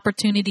exciting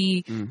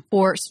opportunity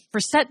for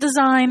set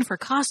design, for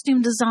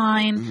costume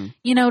design,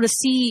 to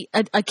see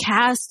a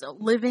cast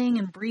living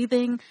and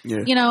breathing,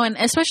 and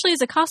especially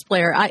as a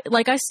cosplayer,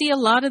 I see a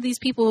lot of these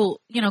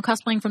people,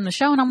 cosplaying from the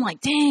show, and I'm like,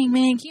 dang,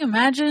 man, can you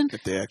imagine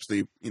if they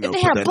actually, if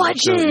they had a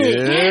budget?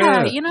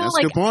 That's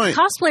a good point.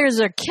 Cosplayers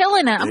are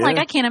killing it. I'm like,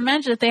 I can't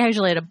imagine if they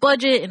actually had a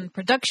budget and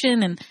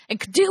production and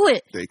could do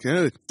it. They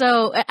could.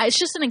 So it's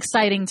just an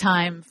exciting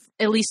time,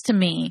 at least to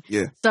me.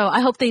 Yeah. So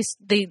I hope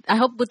I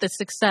hope with the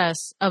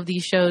success of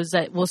these shows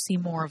that we'll see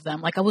more of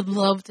them. Like, I would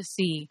love to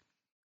see,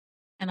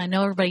 and I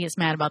know everybody gets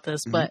mad about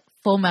this, but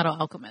Full Metal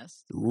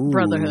Alchemist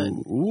Brotherhood,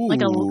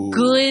 like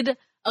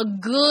a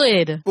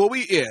good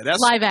that's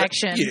live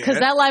action, because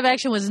that live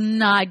action was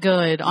not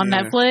good on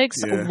Netflix.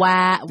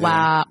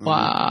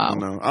 Wow.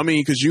 No. I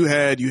mean, because you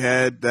had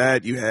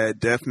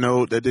Death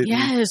Note that didn't.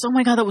 Yes. Oh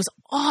my God, that was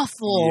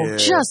awful.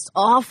 Just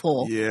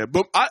awful. Yeah,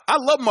 but I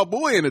love my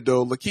boy in it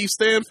though, Lakeith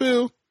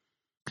Stanfield.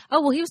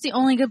 Oh well, he was the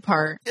only good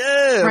part.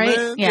 Yeah, right.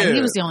 Man. Yeah,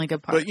 he was the only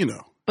good part.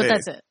 But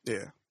that's it.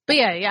 Yeah. But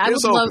yeah, I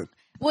would love.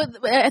 Well,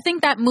 I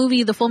think that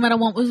movie, the Full Metal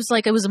one,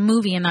 it was a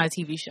movie and not a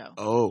TV show.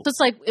 Oh. So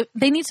it's like,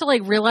 they need to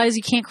realize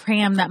you can't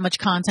cram that much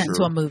content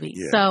into a movie.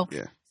 Yeah, So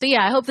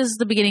I hope this is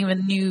the beginning of a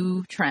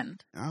new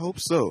trend. I hope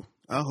so.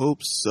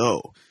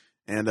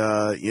 And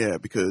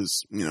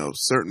because,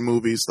 certain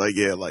movies like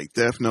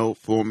Death Note,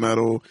 Full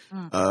Metal,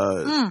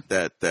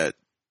 that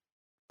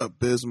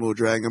abysmal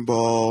Dragon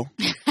Ball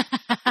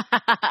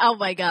oh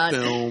my God.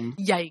 film.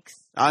 Yikes.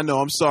 I know.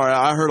 I'm sorry.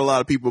 I heard a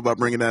lot of people about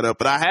bringing that up,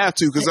 but I have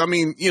to because,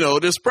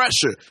 there's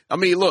pressure. I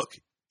mean, look,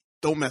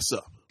 don't mess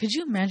up. Could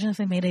you imagine if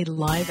they made a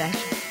live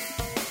action?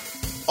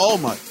 Oh,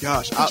 my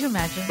gosh. Could you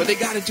imagine? But they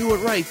got to do it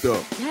right,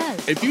 though.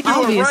 Yes. If you do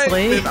it right,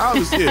 then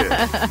obviously,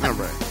 all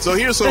right. So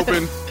here's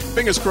hoping.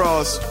 Fingers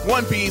crossed.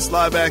 One Piece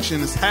live action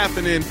is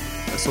happening.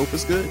 Let's hope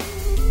it's good.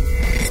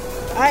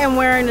 I am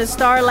wearing the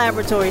Star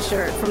Laboratory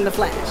shirt from The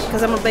Flash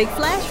because I'm a big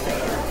Flash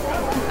fan.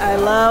 I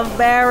love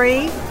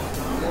Barry.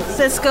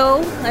 Cisco.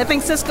 I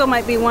think Cisco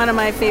might be one of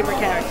my favorite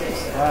characters,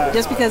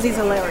 just because he's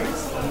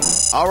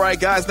hilarious. All right,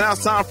 guys, now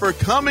it's time for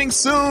coming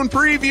soon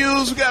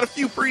previews. We got a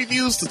few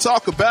previews to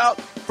talk about.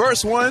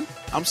 First one,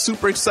 I'm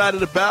super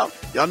excited about.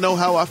 Y'all know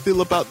how I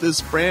feel about this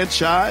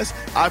franchise.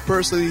 I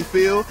personally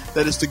feel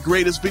that it's the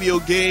greatest video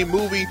game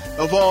movie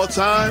of all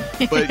time.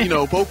 But,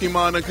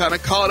 Pokemon are kind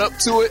of caught up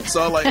to it.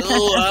 So I'm like, I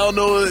don't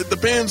know. It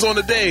depends on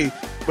the day.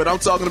 But I'm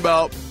talking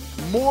about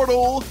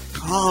Mortal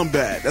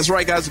Kombat. That's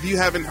right, guys. If you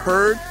haven't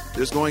heard,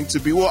 there's going to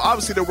be,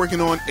 obviously they're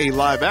working on a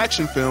live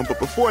action film, but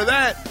before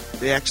that,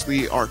 they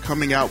actually are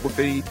coming out with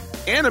a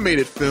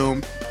animated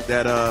film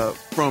that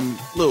from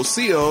Lil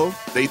Xio.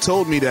 They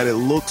told me that it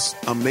looks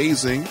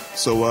amazing.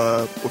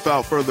 So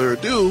without further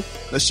ado,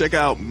 let's check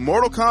out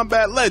Mortal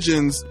Kombat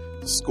Legends,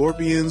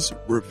 Scorpion's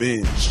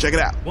Revenge. Check it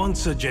out.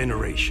 Once a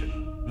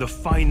generation, the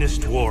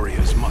finest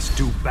warriors must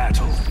do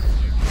battle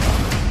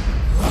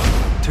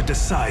to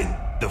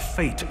decide the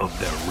fate of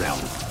their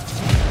realm.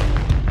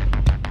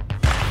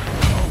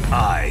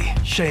 I,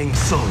 Shang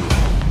Tsung,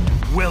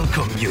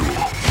 welcome you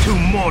to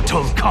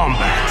Mortal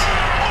Kombat.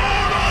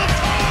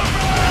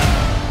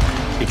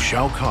 If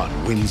Shao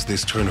Kahn wins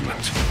this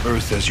tournament,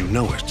 Earth as you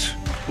know it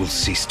will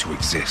cease to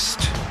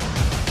exist.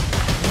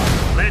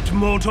 Let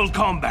Mortal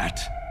Kombat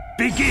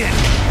begin!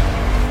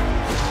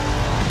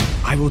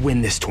 I will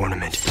win this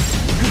tournament.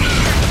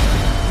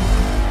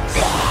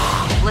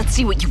 Let's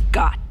see what you've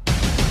got.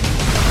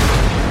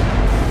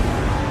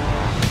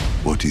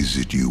 What is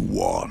it you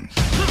want?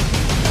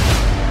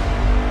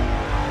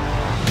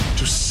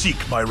 To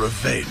seek my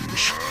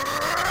revenge.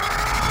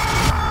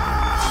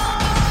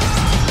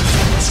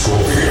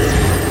 Scorpion,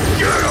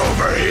 get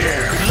over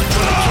here!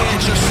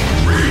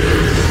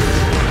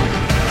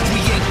 We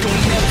ain't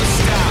gonna never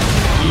stop.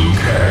 Liu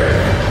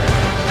Kang.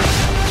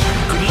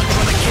 Good luck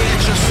on the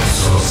can't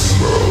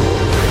Sub-Zero.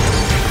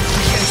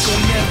 We ain't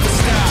gonna never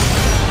stop.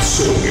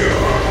 Sonya.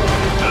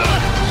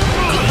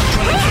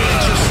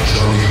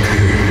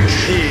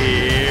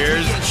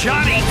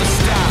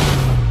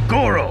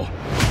 Goro.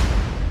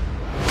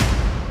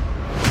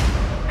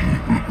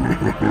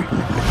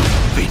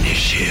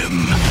 Finish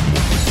him.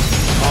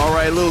 All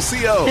right, Lil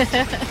Xio.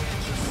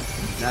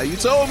 Now you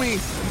told me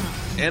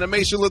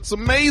animation looks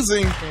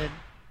amazing.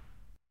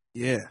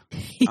 Yeah,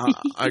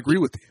 I agree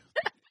with you.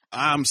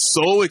 I'm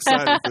so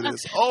excited for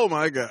this. Oh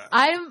my god,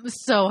 I'm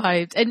so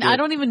hyped, and I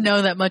don't even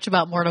know that much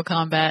about Mortal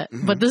Kombat,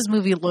 but this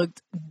movie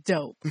looked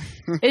dope.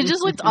 It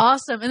just looked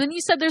awesome. And then you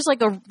said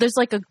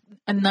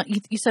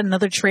you said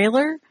another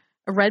trailer,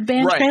 a Red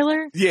Band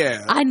trailer.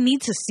 Yeah, I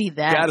need to see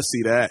that. Gotta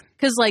see that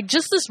because like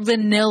just this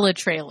vanilla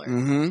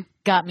trailer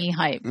got me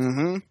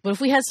hyped. But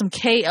if we had some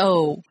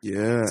KO,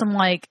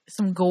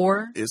 some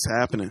gore, it's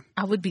happening.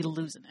 I would be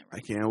losing it.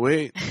 Right?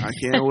 I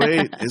can't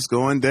wait. It's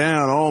going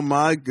down. Oh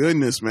my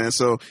goodness, man.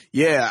 So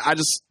yeah,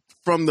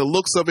 from the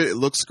looks of it, it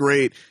looks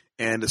great.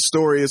 And the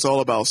story is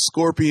all about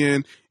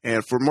Scorpion.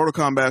 And for Mortal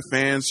Kombat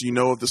fans, you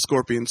know of the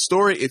Scorpion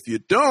story. If you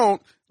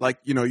don't, like,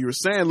 you were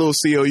saying, Lil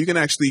Xio, you can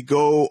actually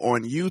go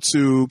on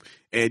YouTube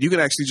and you can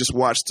actually just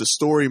watch the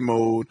story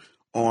mode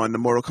on the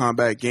Mortal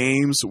Kombat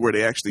games where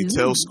they actually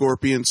tell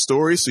Scorpion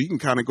stories. So you can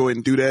kind of go ahead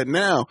and do that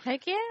now.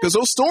 Heck yeah. Because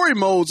those story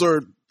modes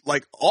are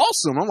like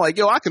awesome. I'm like,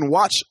 I can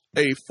watch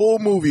a full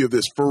movie of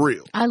this for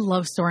real. I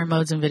love story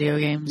modes in video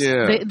games.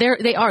 Yeah.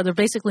 They're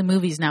basically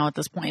movies now at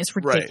this point. It's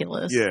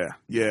ridiculous. Right.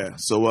 Yeah.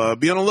 So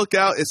be on the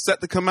lookout. It's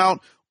set to come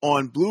out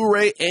on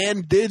Blu-ray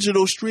and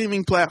digital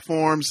streaming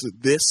platforms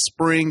this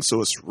spring.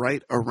 So it's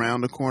right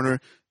around the corner.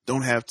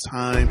 Don't have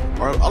time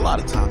or a lot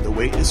of time to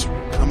wait. It's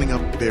coming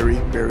up very,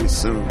 very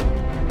soon.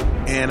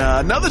 And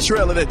another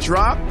trailer that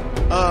dropped,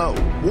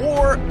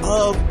 War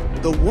of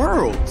the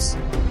Worlds.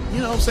 You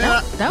know what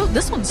I'm saying?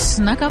 This one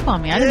snuck up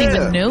on me. I didn't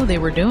even know they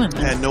were doing this.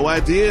 I had no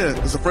idea.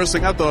 It's the first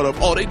thing I thought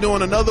of. Oh, they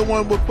doing another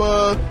one with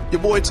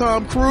your boy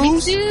Tom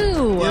Cruise? Me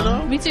too.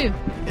 Me too.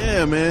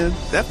 Yeah, man.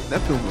 That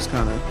film was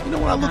kind of,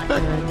 when I look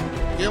back,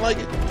 you didn't like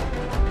it?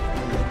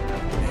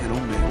 Man, oh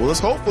man. Well,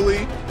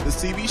 hopefully,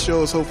 this TV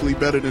show is hopefully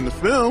better than the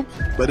film,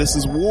 but this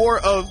is War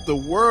of the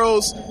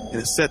Worlds, and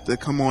it's set to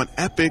come on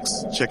Epix.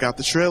 Check out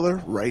the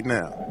trailer right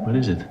now. What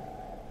is it?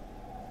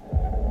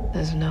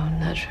 There's no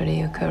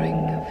naturally occurring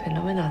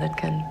phenomena that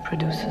can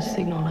produce a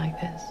signal like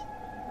this.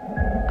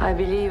 I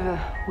believe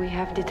we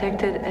have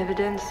detected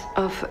evidence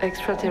of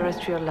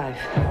extraterrestrial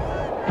life.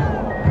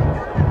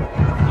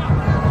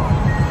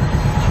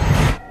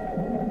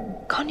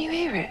 Can't you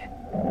hear it?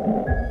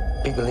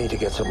 People need to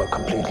get somewhere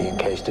completely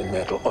encased in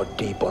metal or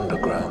deep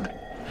underground.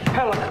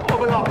 Helen,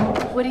 open up!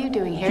 What are you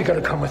doing here? You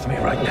gotta come with me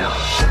right now.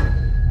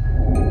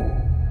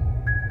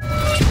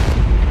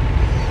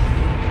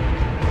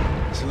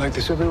 Is it like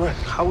this everywhere?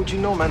 How would you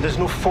know, man? There's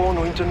no phone,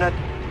 no internet.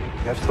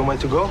 You have somewhere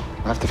to go?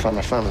 I have to find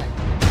my family.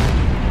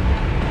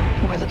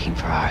 We're looking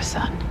for our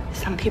son.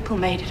 Some people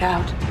made it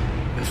out.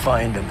 We'll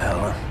find him,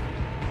 Helen.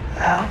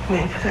 Help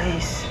me,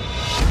 please.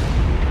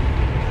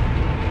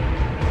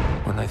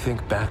 When I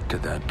think back to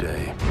that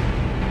day,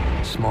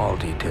 small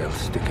details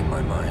stick in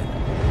my mind.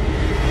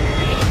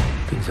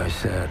 Things I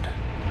said,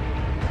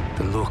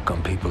 the look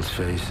on people's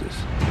faces.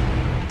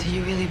 Do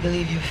you really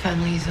believe your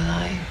family is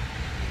alive?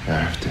 I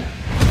have to.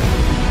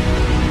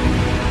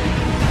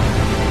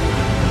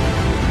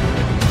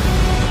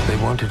 They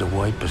wanted to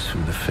wipe us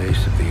from the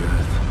face of the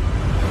earth.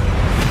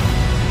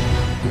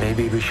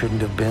 Maybe we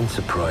shouldn't have been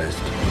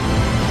surprised.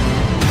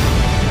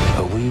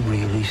 Are we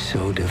really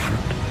so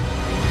different?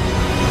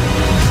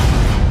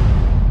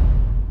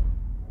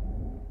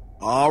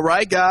 All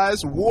right,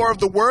 guys. War of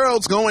the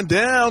Worlds going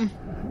down.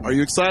 Are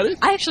you excited?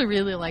 I actually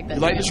really like that.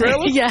 You like the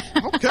trailer? Yeah.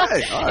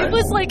 Okay. All right. It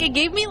was like, it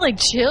gave me like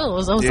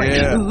chills. I was like,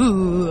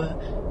 ooh.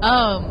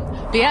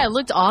 But yeah, it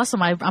looked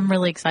awesome. I'm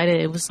really excited.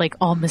 It was like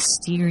all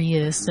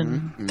mysterious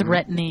and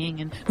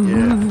threatening and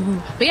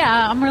ooh. But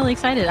yeah, I'm really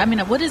excited. I mean,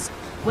 what is it?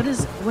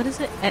 Epix.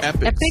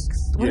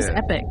 What is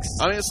Epix?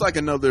 I mean, it's like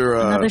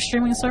another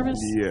streaming service.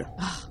 Yeah.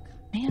 Oh,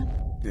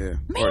 man. Yeah.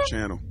 Man. Or a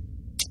channel.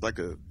 Like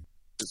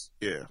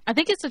I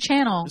think it's a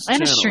channel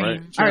and a stream.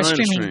 Right? Or a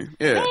streaming. streaming.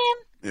 Yeah. Man,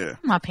 yeah.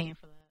 I'm not paying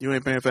for that. You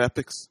ain't paying for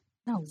Epix?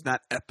 No. It's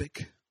not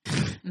Epic.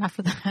 Not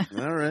for that.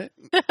 All right.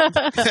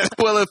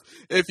 Well,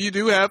 if you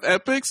do have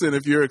Epix and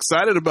if you're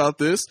excited about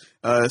this,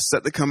 it's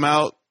set to come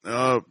out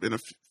in a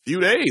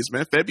few days,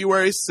 man.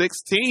 February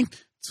 16th,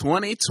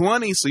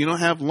 2020. So you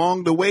don't have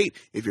long to wait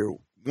if you're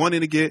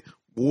wanting to get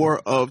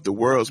War of the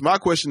Worlds. My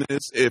question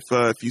is, if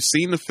you've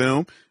seen the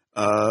film,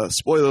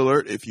 spoiler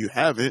alert, if you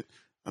haven't,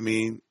 I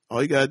mean,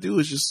 all you got to do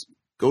is just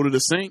go to the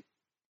sink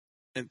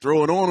and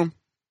throw it on them.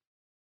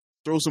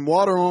 Throw some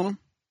water on them.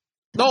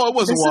 No, it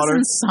wasn't water.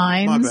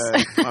 Signs.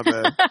 My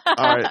bad.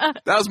 All right.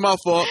 That was my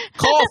fault.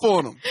 Cough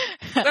on them.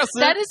 That's it.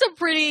 That is a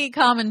pretty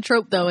common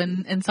trope, though,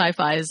 in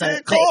sci-fi, is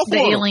that the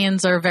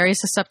aliens are very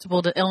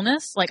susceptible to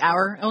illness, like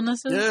our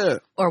illnesses. Yeah.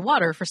 Or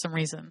water for some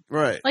reason.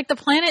 Right. Like the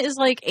planet is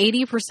like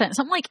 80%,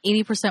 something like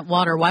 80%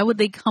 water. Why would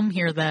they come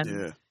here then?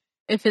 Yeah.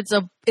 If it's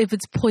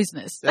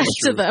poisonous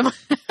to them.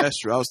 That's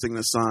true. I was thinking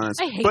of signs.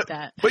 I hate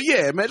that. But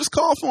yeah, man, just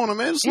cough on them,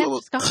 man. Just a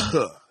little, just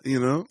you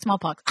know.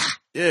 Smallpox.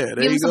 Yeah, there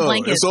Give you go.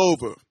 Blankets. It's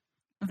over.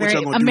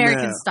 Very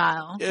American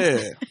style.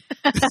 Yeah.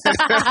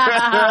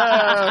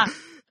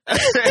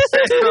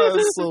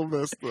 It's so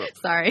messed up.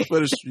 Sorry.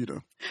 But it's, you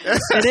know.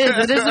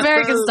 It is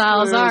American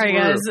style. Sorry,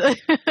 guys.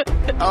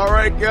 All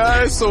right,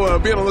 guys. So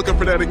be on the lookout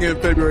for that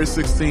again February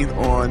 16th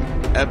on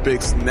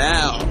Epix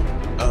Now.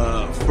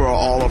 For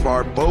all of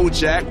our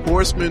BoJack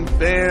Horseman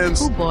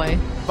fans. Oh, boy.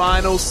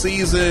 Final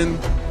season.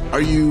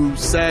 Are you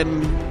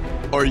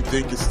saddened or you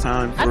think it's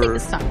time for... I think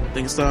it's time.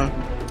 Think it's time?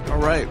 All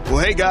right. Well,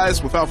 hey,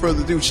 guys, without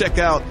further ado, check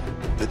out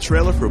the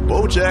trailer for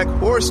BoJack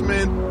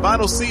Horseman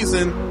final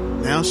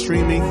season, now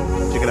streaming.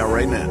 Check it out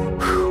right now.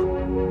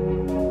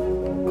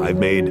 I've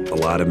made a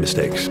lot of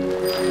mistakes,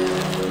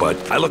 but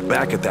I look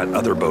back at that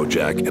other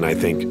BoJack and I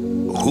think,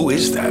 who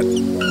is that?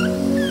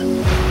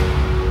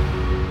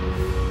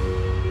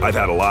 I've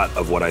had a lot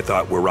of what I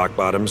thought were rock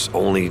bottoms,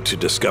 only to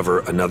discover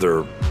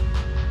another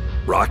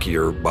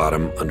rockier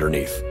bottom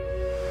underneath.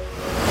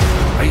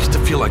 I used to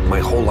feel like my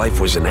whole life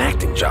was an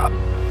acting job,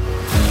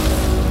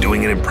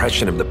 doing an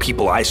impression of the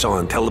people I saw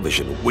on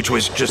television, which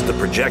was just the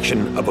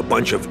projection of a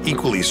bunch of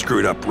equally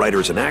screwed up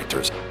writers and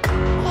actors.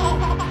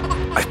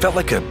 I felt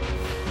like a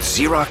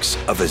Xerox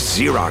of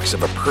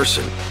a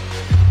person.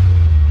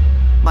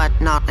 But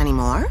not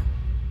anymore?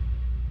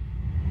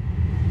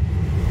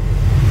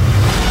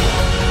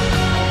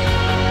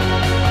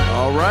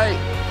 All right.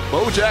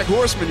 BoJack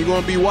Horseman, you're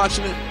going to be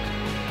watching it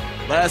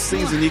last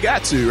season. You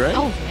got to, right?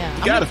 Oh, yeah.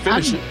 You got to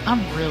finish it. I'm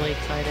really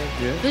excited.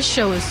 Yeah. This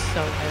show is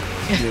so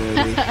good.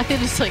 Yeah,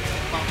 it is like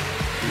fun.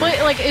 But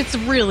like, it's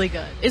really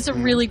good. It's a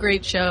really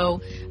great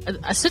show.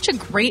 Such a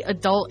great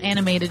adult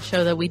animated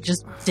show that we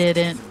just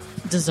didn't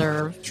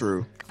deserve.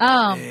 True.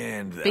 But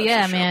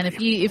yeah, man, if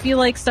you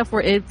like stuff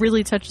where it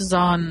really touches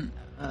on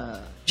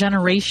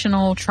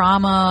generational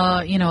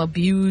trauma, you know,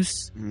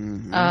 abuse,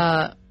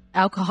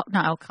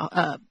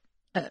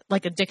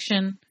 like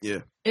addiction.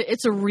 Yeah.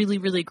 It's a really,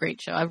 really great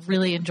show. I've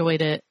really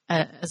enjoyed it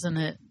as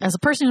a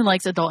person who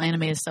likes adult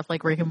animated stuff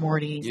like Rick and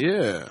Morty.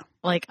 Yeah.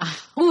 Like,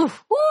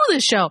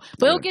 this show.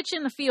 But it'll get you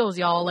in the feels,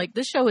 y'all. Like,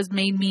 this show has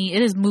moved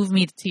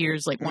me to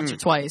tears like once or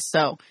twice.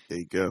 So there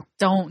you go.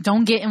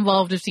 Don't get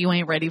involved if you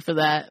ain't ready for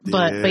that.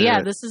 But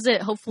yeah, this is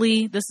it.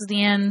 Hopefully this is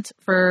the end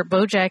for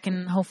BoJack,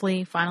 and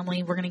hopefully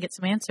finally we're gonna get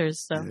some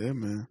answers. So yeah,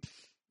 man.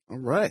 All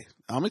right.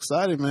 I'm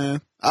excited, man.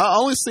 I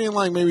only seen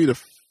like maybe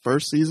the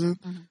first season,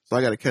 so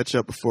I got to catch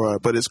up before.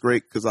 But it's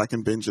great because I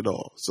can binge it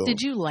all. So did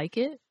you like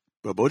it?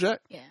 But BoJack?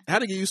 Yeah. I had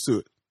to get used to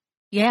it.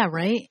 Yeah,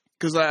 right.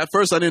 Because at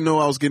first I didn't know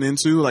what I was getting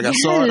into. Like I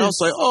saw it, and I was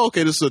like, "Oh,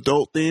 okay, this is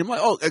adult theme." Like,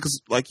 oh,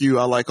 because like you,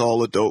 I like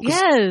all adult.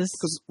 Yes,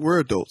 because we're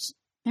adults,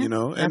 you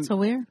know. And, that's what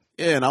we're.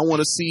 Yeah, and I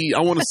want to see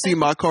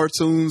my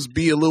cartoons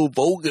be a little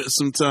vulgar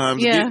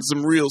sometimes, and get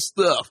some real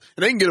stuff,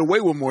 and they can get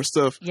away with more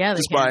stuff,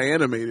 just by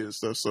animated and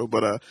stuff. So,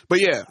 but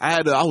yeah,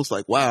 I was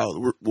like, wow,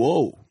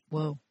 whoa.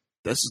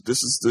 This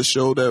is the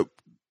show that.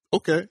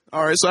 Okay,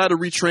 all right. So I had to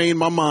retrain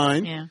my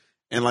mind,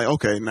 and like,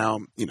 okay, now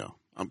you know.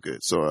 I'm good.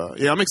 So,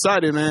 yeah, I'm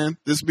excited, man.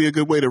 This will be a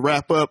good way to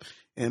wrap up,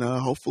 and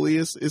hopefully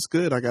it's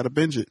good. I got to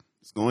binge it.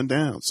 It's going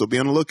down. So be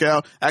on the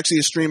lookout. Actually,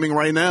 it's streaming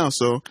right now.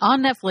 So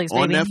on Netflix,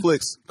 on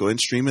Netflix. Go ahead and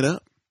stream it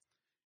up.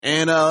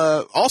 And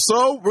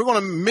also, we're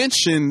going to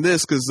mention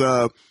this because,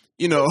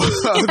 you know,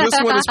 this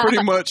one is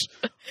pretty much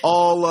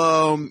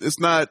all, it's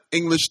not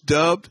English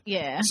dubbed.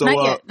 Yeah.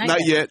 So not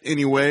yet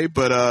anyway.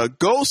 But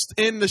Ghost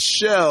in the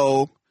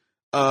Shell,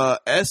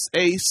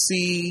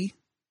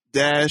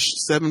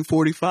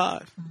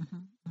 SAC-745.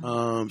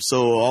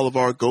 So all of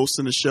our Ghost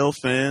in the Shell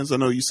fans, I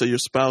know you say your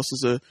spouse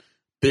is a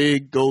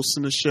big Ghost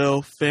in the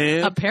Shell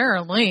fan.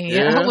 Apparently.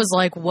 Yeah. I was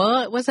like,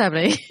 what's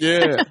happening?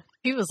 Yeah.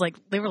 He was like,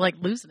 they were like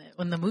losing it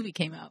when the movie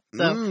came out.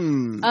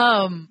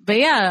 So, but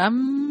yeah,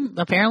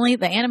 apparently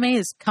the anime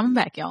is coming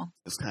back, y'all.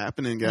 It's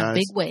happening, guys.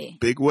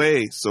 Big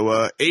way.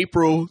 So,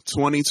 April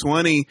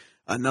 2020,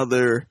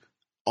 another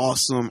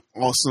awesome,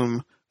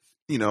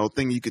 you know,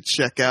 thing you could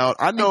check out.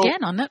 I know.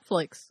 Again, on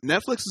Netflix.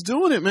 Netflix is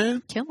doing it,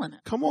 man. Killing it.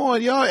 Come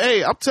on, y'all.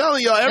 Hey, I'm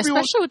telling y'all,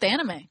 everyone. Especially with the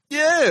anime.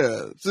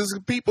 Yeah.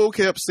 Just people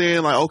kept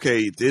saying, like,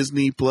 okay,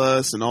 Disney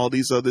Plus and all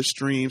these other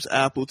streams,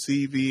 Apple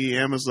TV,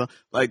 Amazon.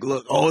 Like,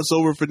 look, it's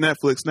over for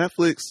Netflix.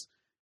 Netflix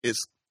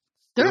is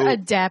they're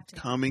adapting.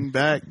 Coming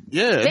back.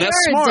 Yeah. They that's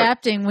are smart.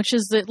 adapting, which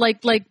is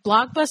like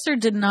Blockbuster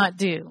did not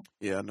do.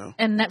 Yeah, I know.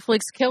 And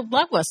Netflix killed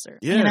Blockbuster.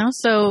 Yeah. You know,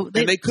 so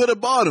they could have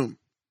bought them.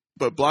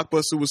 But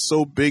Blockbuster was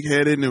so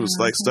big-headed and it was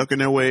like stuck in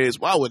their ways.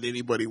 Why would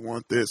anybody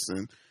want this?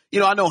 And, you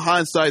know, I know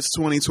hindsight's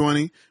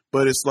 20/20,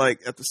 but it's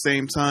like at the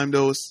same time,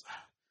 though,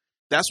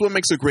 that's what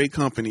makes a great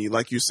company,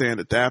 like you're saying,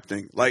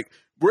 adapting. Like,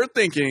 we're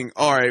thinking,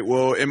 all right,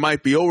 well, it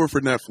might be over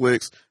for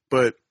Netflix,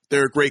 but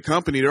they're a great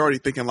company. They're already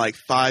thinking like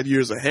 5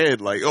 years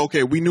ahead. Like,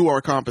 okay, we knew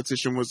our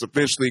competition was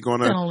eventually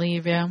going to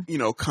leave, you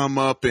know, come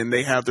up and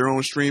they have their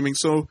own streaming.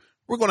 So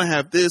we're going to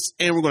have this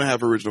and we're going to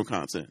have original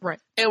content.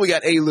 Right. And we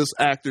got A-list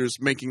actors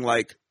making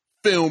like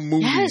film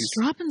movies. Yes,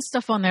 dropping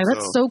stuff on there.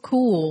 That's so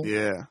cool.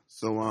 Yeah.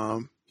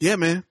 So, yeah,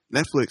 man,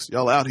 Netflix,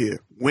 y'all out here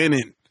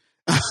winning.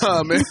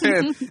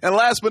 Man. And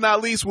last but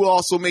not least, we'll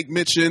also make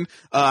mention.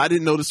 I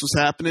didn't know this was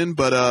happening,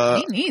 but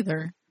me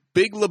neither.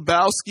 Big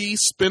Lebowski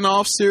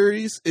spinoff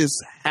series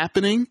is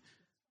happening.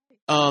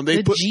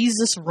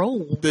 Jesus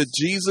Rolls. The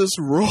Jesus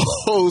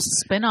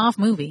Rolls spinoff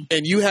movie.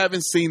 And you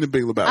haven't seen the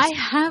Big Lebowski. I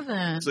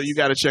haven't. So you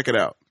got to check it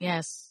out.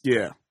 Yes.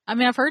 Yeah. I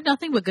mean, I've heard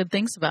nothing but good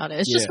things about it.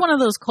 It's just one of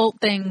those cult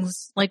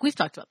things. Like, we've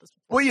talked about this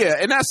before. Well, yeah,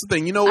 and that's the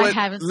thing. You know what? I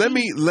haven't let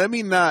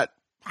me not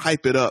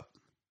hype it up,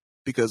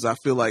 because I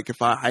feel like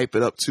if I hype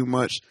it up too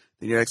much,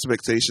 then your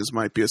expectations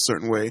might be a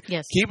certain way.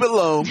 Yes. Keep it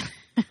low.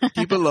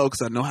 Keep it low,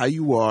 because I know how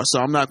you are. So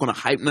I'm not going to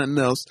hype nothing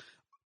else.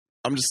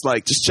 I'm just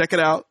like, just check it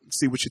out and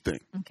see what you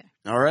think. Okay.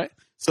 All right.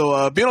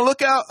 So be on the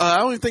lookout. I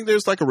don't even think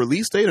there's like a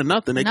release date or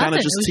nothing. They kind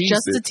of just teased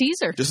just a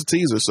teaser. Just a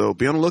teaser. So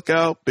be on the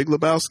lookout. Big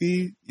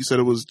Lebowski. You said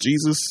it was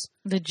Jesus.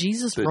 The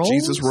Jesus Rolls?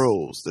 Jesus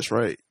Rolls. That's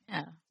right.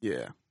 Yeah.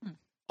 Yeah.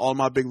 All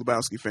my Big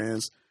Lebowski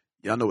fans,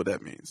 y'all know what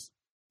that means.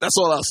 That's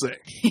all I'll say.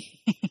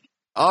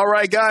 All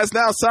right, guys.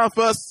 Now it's time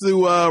for us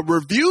to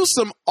review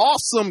some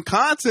awesome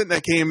content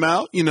that came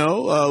out. You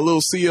know,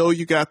 Lil Xio,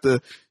 you got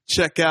to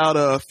check out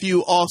a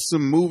few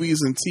awesome movies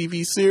and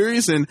TV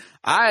series, and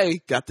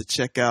I got to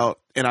check out,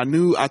 and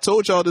I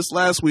told y'all this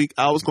last week,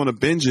 I was going to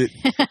binge it.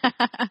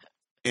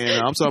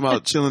 And I'm talking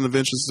about Chilling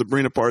Adventures of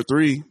Sabrina Part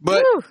 3.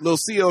 But Lil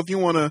Xio, if you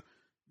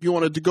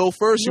wanted to go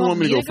first, you want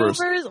me to go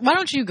first? Why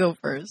don't you go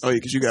first? Oh, yeah,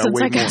 because you got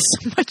way more.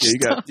 So much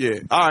stuff.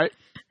 All right.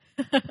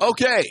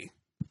 Okay.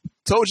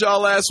 Told y'all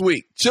last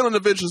week, Chilling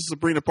Adventures of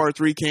Sabrina Part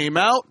 3 came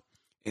out,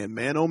 and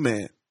man, oh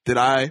man, did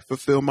I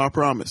fulfill my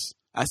promise.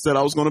 I said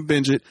I was going to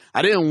binge it.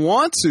 I didn't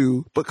want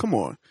to, but come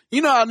on.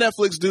 You know how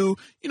Netflix do?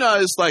 You know,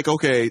 it's like,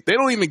 okay, they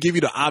don't even give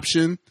you the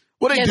option.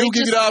 Well, they do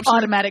give you the option.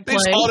 They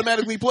just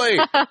automatically play.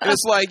 And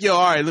it's like, yo,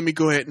 all right, let me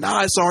go ahead.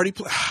 Nah, it's already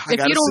played.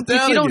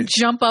 If you don't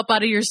jump up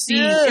out of your seat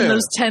in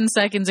those 10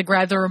 seconds and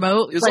grab the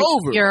remote, it's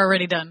over. You're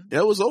already done.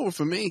 It was over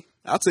for me.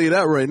 I'll tell you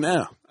that right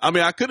now. I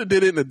mean, I could have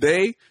did it in a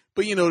day,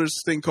 but you know, there's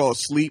this thing called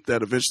sleep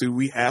that eventually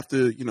we have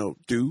to, you know,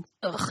 do.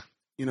 Ugh.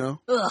 You know?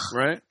 Ugh.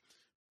 Right?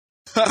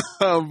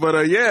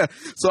 But yeah,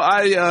 so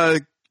I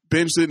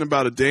binged it in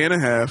about a day and a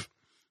half,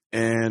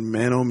 and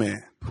man, oh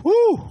man,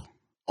 whoo!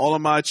 All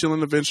of my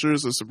Chilling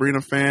Adventures of Sabrina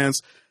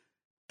fans,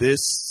 this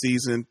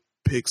season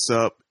picks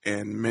up,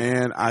 and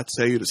man, I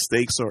tell you, the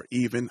stakes are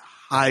even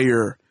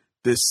higher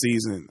this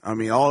season. I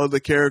mean, all of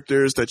the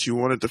characters that you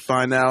wanted to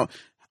find out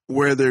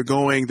where they're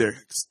going, their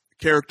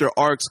character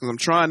arcs, because I'm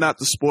trying not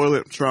to spoil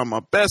it. I'm trying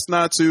my best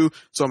not to,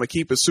 so I'm gonna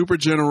keep it super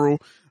general.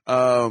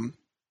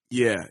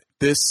 Yeah.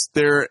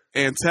 Their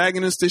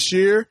antagonists this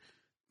year,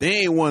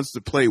 they ain't ones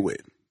to play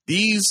with.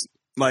 These,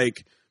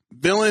 like,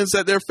 villains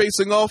that they're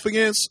facing off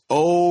against,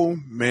 oh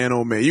man,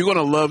 you're going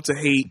to love to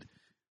hate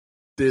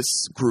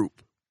this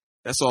group.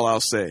 That's all I'll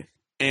say.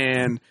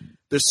 And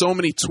there's so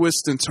many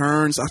twists and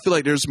turns. I feel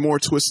like there's more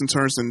twists and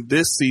turns in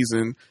this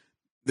season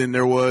than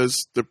there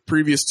was the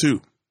previous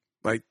two.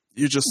 Like,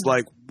 you're just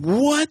like,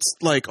 what?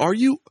 Like, are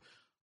you,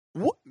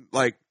 what?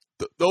 Like,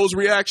 those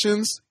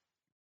reactions,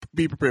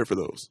 be prepared for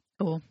those.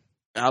 Cool.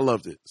 I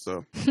loved it.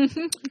 So,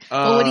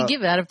 well, what do you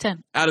give it out of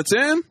 10? Out of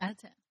 10? Out of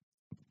 10.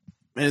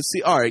 Man,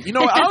 see, all right. You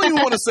know what? I don't even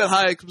want to set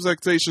high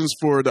expectations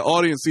for the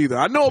audience either.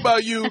 I know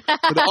about you,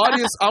 but the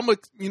audience,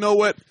 you know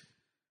what?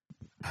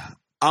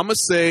 I'm going to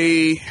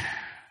say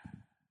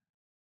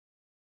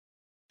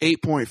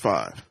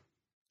 8.5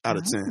 out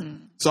of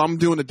 10. So I'm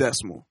doing a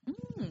decimal.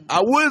 I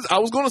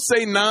was going to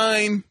say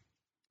 9,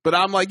 but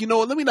I'm like, you know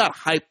what? Let me not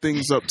hype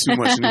things up too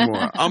much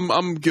anymore.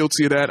 I'm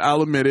guilty of that.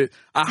 I'll admit it.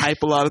 I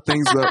hype a lot of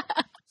things up.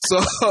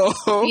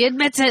 So he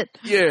admits it.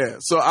 Yeah.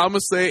 So I'm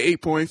going to say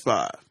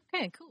 8.5.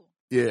 Okay, cool.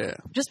 Yeah.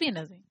 Just being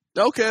nosy.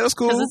 Okay, that's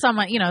cool. Because it's on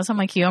my, it's on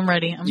my queue. I'm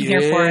ready. I'm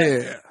here for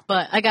it.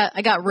 But I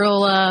got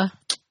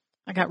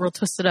real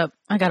twisted up.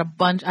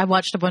 I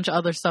watched a bunch of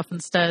other stuff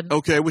instead.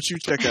 Okay, what you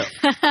check out?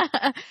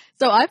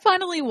 So I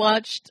finally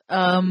watched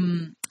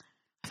The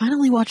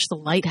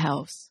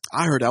Lighthouse.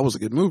 I heard that was a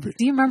good movie.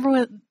 Do you remember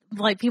what,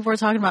 like, people were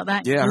talking about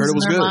that? Yeah, I heard it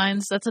was good.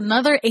 Minds? That's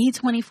another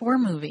A24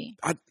 movie.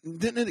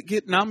 Didn't it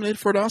get nominated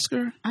for an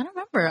Oscar? I don't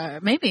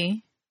remember.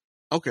 Maybe.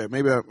 Okay,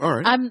 maybe. All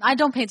right. I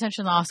don't pay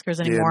attention to the Oscars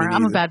anymore.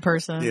 I'm a bad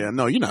person. Yeah,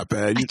 no, you're not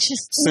bad. You're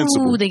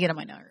sensible. They get on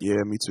my nerves.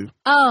 Yeah, me too.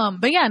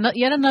 But yeah,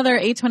 yet another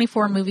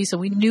A24 movie. So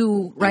we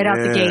knew right out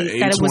the gate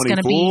that it was going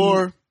to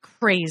be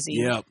crazy.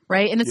 Yep.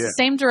 Right, and it's the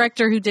same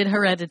director who did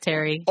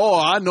Hereditary. Oh,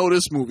 I know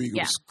this movie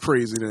was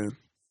crazy then.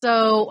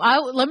 So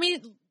let me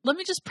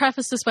just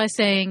preface this by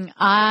saying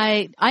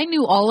I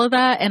knew all of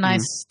that, and I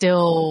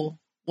still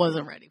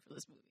wasn't ready for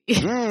this movie.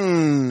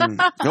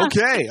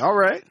 Okay, all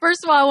right.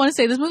 First of all, I want to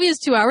say this movie is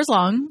 2 hours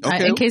long.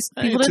 Okay. In case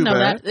people didn't know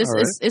that,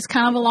 it's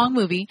kind of a long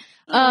movie.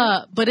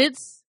 But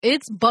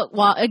it's buck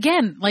wild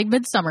again, like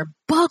Midsummer,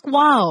 buck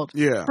wild.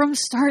 Yeah. From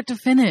start to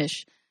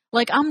finish.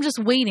 Like, I'm just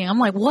waiting. I'm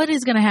like, what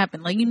is going to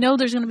happen? Like,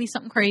 there's going to be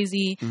something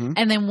crazy.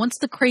 And then once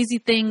the crazy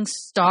thing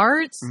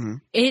starts,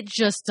 it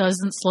just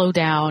doesn't slow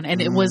down. And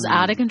it was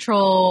out of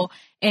control.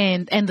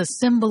 And the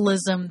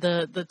symbolism,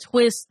 the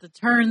twists, the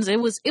turns, it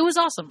was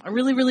awesome. I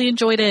really, really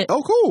enjoyed it.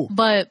 Oh, cool.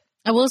 But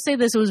I will say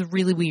this, it was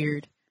really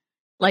weird.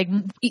 Like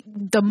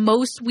the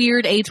most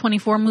weird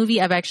A24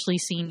 movie I've actually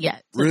seen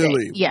yet. Today.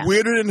 Really? Yeah.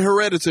 Weirder than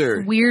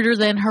Hereditary. Weirder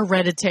than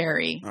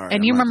Hereditary. Right,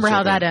 and you remember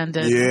how that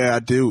ended? Yeah, I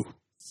do.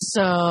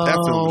 So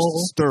that film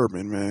was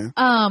disturbing,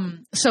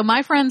 man. So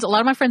my friends, a lot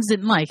of my friends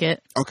didn't like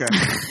it. Okay.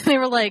 They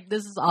were like,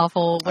 "This is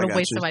awful. What a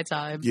waste of my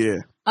time." Yeah.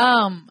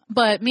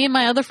 But me and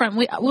my other friend,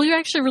 we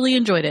actually really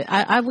enjoyed it.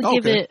 I would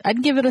give it.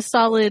 I'd give it a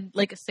solid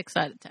like a 6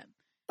 out of 10.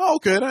 Oh,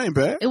 okay, that ain't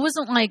bad. It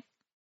wasn't like,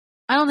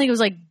 I don't think it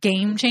was like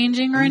game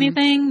changing or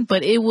anything,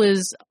 but it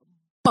was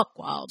buck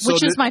wild,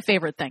 which is my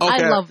favorite thing.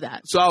 Okay. I love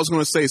that. So I was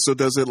going to say, so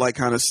does it like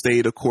kind of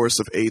stay the course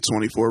of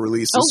A24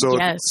 releases? Oh,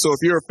 yes. So if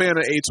you're a fan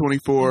of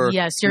A24,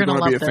 yes, you're going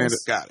to love be a fan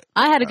this. Got it.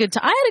 I had a good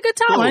time.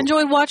 Cool. I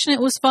enjoyed watching it.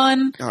 It was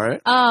fun. All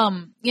right.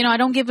 You know, I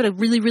don't give it a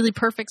really, really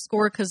perfect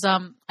score because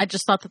I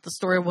just thought that the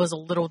story was a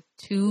little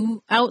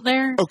too out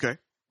there. Okay.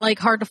 Like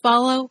hard to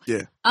follow.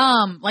 Yeah.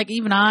 Like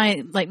even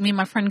me and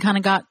my friend kind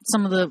of got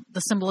some of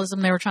the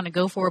symbolism they were trying to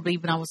go for, but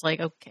even I was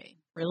like, okay,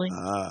 really?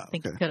 I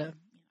think it could have.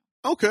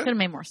 Okay. Could have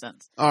made more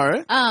sense. All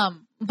right.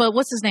 But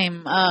what's his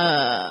name?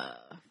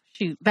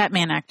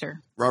 Batman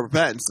actor. Robert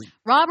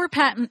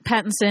Pattinson.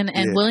 Pattinson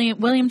and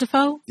William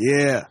Dafoe.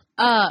 Yeah.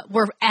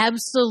 Were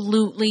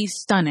absolutely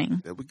stunning.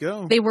 There we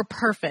go. They were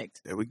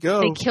perfect. There we go.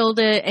 They killed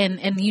it.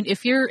 And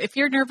if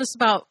you're nervous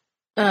about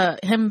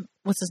him,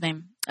 what's his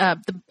name?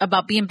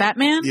 About being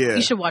Batman,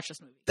 you should watch this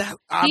movie.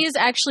 He is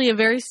actually a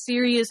very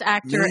serious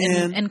actor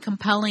and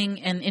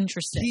compelling and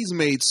interesting. He's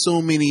made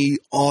so many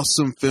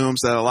awesome films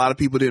that a lot of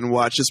people didn't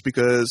watch just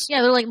because.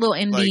 Yeah, they're like little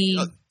indie.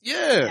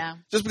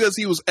 Just because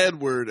he was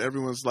Edward,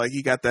 everyone's like,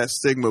 he got that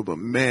stigma, but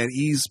man,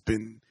 he's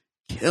been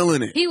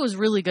killing it. He was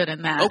really good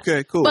in that.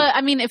 Okay, cool. But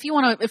I mean, if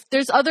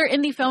there's other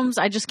indie films,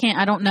 I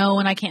don't know,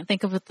 and I can't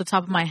think of at the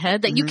top of my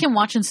head that you can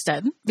watch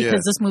instead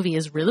because this movie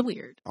is really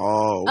weird.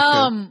 Oh,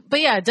 okay. But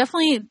yeah,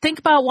 definitely think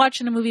about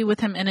watching a movie with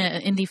him in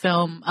an indie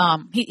film.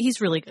 He's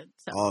really good.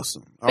 So.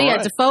 Awesome. But yeah,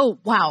 Defoe,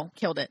 wow,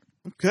 killed it.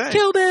 Okay.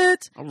 Killed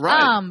it. All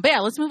right. But yeah,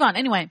 let's move on.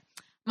 Anyway.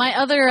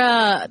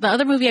 The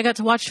other movie I got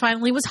to watch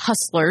finally was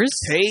Hustlers.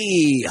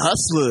 Hey,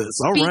 Hustlers!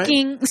 All right.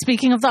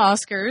 Speaking of the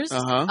Oscars,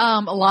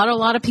 a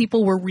lot of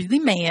people were really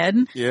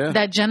mad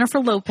that Jennifer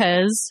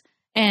Lopez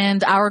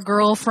and our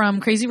girl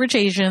from Crazy Rich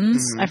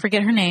Asians, I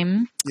forget her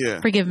name,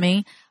 forgive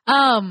me,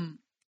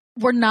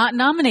 were not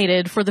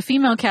nominated for the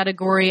female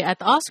category at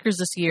the Oscars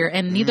this year,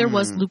 and neither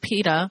was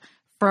Lupita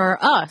for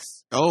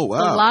Us. Oh, wow.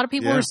 So a lot of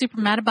people were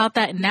super mad about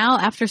that. And now,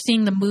 after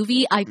seeing the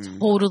movie, I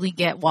totally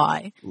get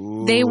why.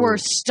 Ooh. They were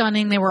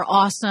stunning. They were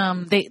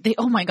awesome. They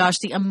oh my gosh,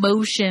 the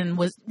emotion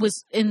was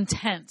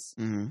intense.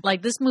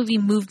 Like, this movie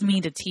moved me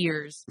to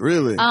tears.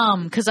 Really?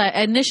 Because I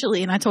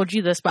initially, and I told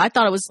you this, but I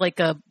thought it was like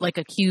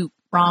a cute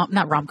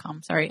not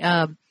rom-com, sorry.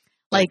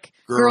 Like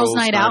girls'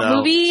 night out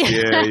movie.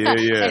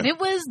 Yeah. And it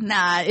was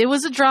not. It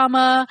was a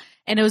drama,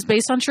 and it was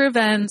based on true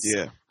events.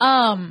 Yeah.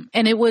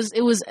 And it was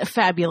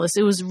fabulous.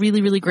 It was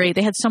really, really great.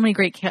 They had so many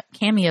great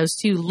cameos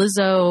too.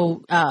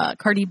 Lizzo,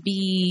 Cardi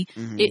B.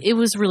 It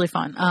was really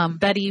fun.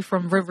 Betty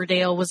from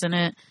Riverdale was in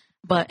it.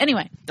 But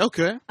anyway.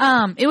 Okay.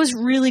 It was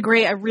really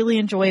great. I really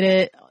enjoyed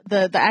it.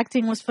 The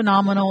acting was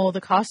phenomenal.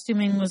 The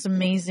costuming was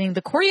amazing.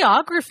 The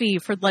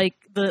choreography for like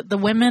the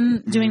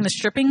women doing the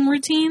stripping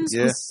routines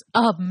was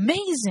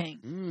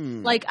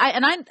amazing. Like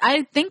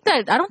I think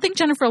that I don't think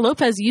Jennifer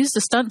Lopez used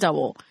a stunt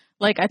double.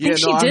 Like I think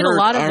she did a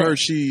lot of it. I heard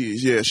she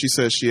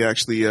said she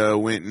actually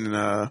went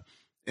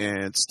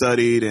and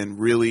studied and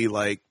really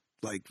like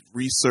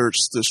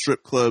researched the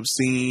strip club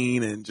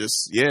scene and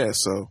just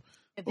so.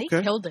 They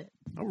killed it.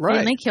 All right.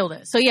 And they killed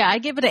it. So yeah, I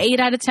give it an 8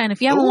 out of 10.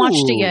 If you haven't watched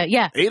it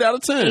yet, 8 out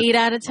of 10. 8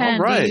 out of 10,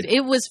 right. dude.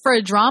 It was for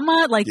a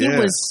drama,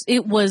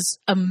 it was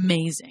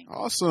amazing.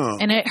 Awesome.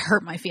 And it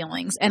hurt my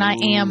feelings. And I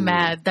am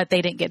mad that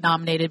they didn't get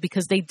nominated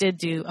because they did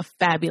do a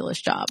fabulous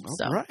job.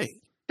 All right.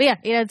 But yeah,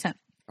 8 out of 10.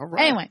 All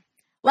right. Anyway.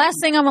 Last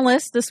thing on the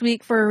list this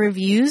week for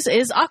reviews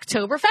is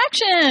October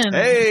Faction.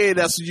 Hey,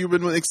 that's what you've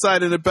been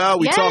excited about.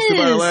 We talked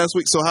about it last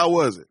week. So how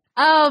was it?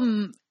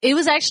 It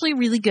was actually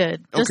really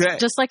good.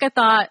 Just like I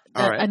thought.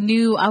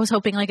 I was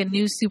hoping like a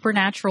new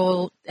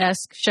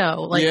Supernatural-esque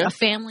show, like a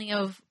family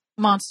of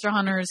monster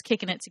hunters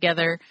kicking it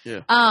together.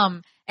 Yeah.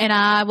 And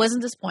I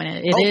wasn't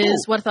disappointed. It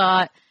is what I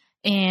thought,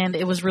 and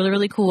it was really,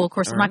 really cool. Of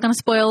course, I'm not going to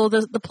spoil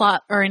the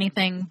plot or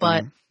anything,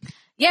 but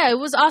yeah, it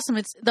was awesome.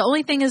 It's the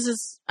only thing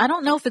is I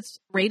don't know if it's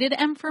rated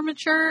M for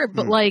mature,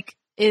 but like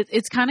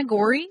it's kind of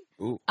gory.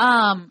 Ooh.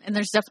 And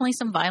there's definitely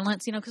some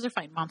violence, because they're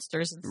fighting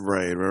monsters and stuff.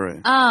 Right.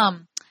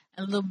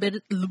 A little bit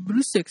of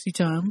sexy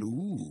time.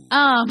 Ooh.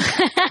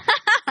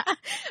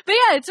 But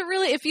yeah,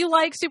 if you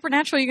like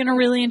Supernatural, you're going to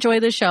really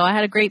enjoy this show. I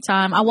had a great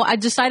time. I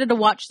decided to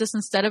watch this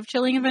instead of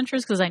Chilling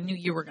Adventures because I knew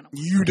you were going to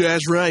watch it.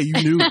 That's right. You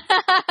knew.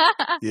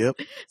 Yep.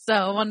 So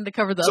I wanted to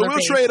cover the other other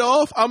we'll trade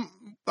off. I'm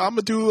going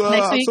to do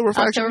October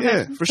Faction.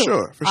 Yeah, for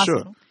sure.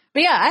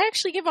 But yeah, I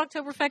actually give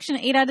October Faction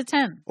 8 out of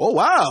 10. Oh,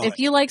 wow. If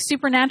you like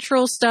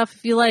Supernatural stuff,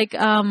 if you like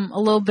a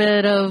little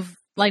bit of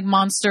like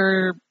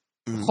monster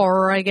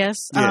horror, I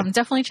guess,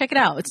 definitely check it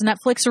out. It's a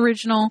Netflix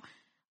original.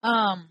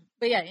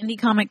 But yeah, indie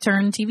comic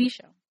turned TV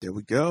show. There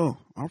we go.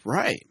 All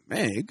right,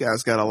 man. You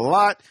guys got a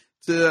lot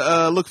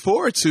to look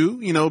forward to,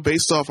 you know,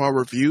 based off our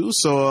reviews.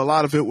 So a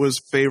lot of it was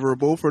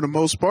favorable for the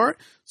most part.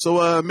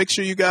 So make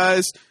sure you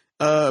guys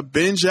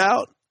binge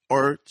out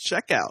or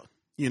check out,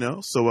 you know.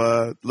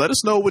 So let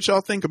us know what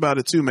y'all think about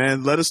it too,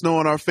 man. Let us know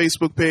on our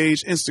Facebook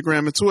page,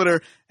 Instagram, and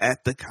Twitter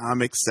at The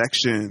Comic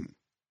Section.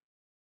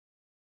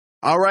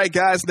 All right,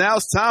 guys, now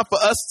it's time for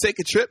us to take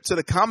a trip to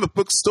the comic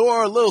book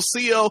store. Lil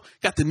Xio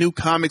got the new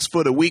comics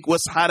for the week.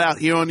 What's hot out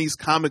here on these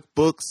comic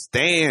book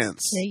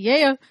stands?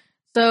 Yeah.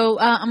 So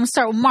I'm going to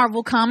start with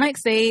Marvel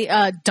Comics. They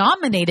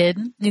dominated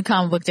New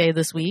Comic Book Day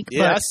this week.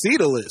 Yeah, I see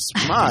the list.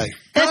 My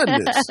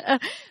goodness.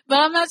 But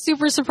I'm not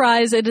super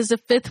surprised. It is a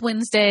fifth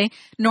Wednesday.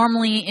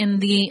 Normally in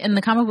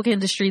the comic book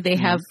industry, they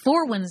have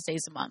 4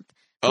 Wednesdays a month.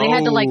 They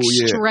had to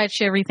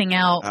stretch everything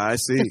out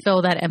to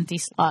fill that empty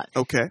slot.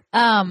 Okay.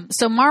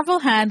 So Marvel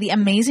had the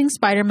Amazing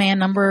Spider-Man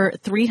number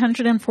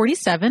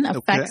 347,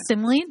 a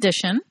facsimile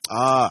edition.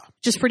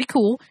 Which is pretty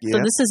cool. Yeah. So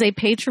this is a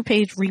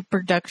page-for-page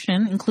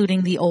reproduction,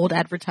 including the old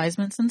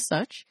advertisements and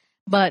such.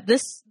 But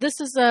this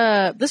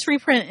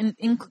reprint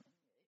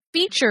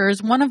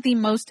features one of the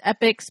most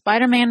epic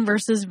Spider-Man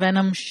versus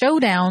Venom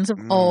showdowns of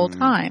all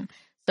time.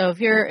 So if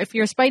you're a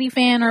Spidey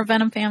fan or a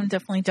Venom fan,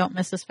 definitely don't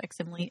miss this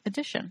facsimile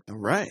edition. All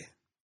right.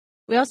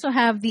 We also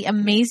have the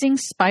Amazing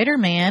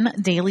Spider-Man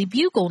Daily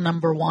Bugle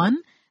number 1.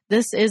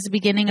 This is the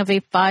beginning of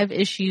a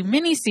 5-issue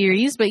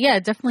miniseries, but yeah,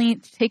 definitely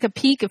take a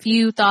peek if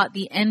you thought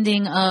the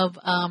ending of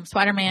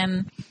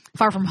Spider-Man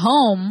Far From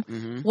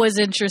Home was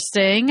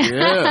interesting.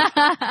 Yeah.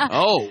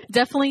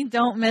 Definitely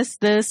don't miss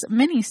this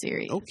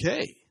miniseries.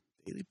 Okay.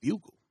 Daily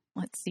Bugle.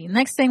 Let's see.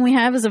 Next thing we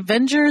have is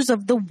Avengers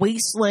of the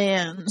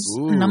Wastelands,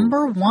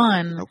 number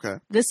 1. Okay.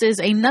 This is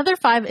another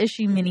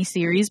 5-issue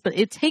miniseries, but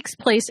it takes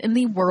place in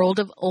the world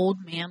of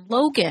Old Man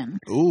Logan.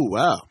 Ooh,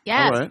 wow.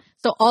 Yeah. All right.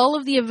 So all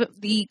of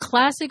the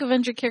classic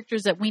Avenger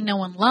characters that we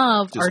know and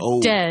love are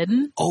dead.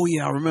 Oh,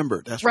 yeah, I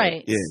remember. That's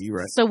right. Yeah, you're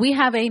right. So we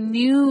have a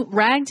new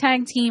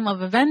ragtag team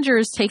of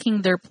Avengers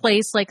taking their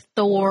place, like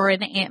Thor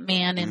and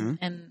Ant-Man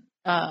and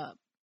I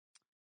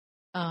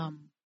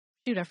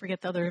forget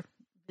the other.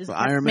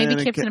 Iron Man,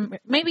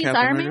 maybe it's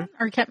Iron Man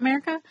or Captain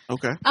America.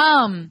 Okay.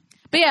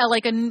 But yeah,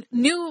 like a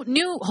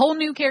whole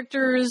new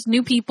characters,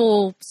 new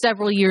people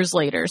several years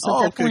later.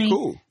 So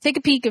definitely take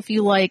a peek if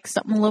you like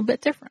something a little bit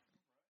different.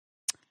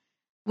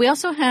 We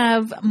also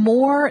have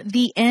more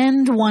The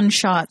End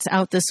one-shots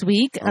out this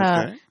week.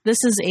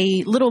 This is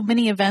a little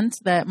mini event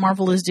that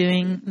Marvel is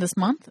doing this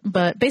month.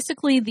 But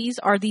basically, these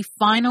are the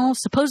final,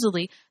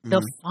 supposedly,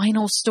 the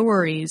final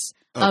stories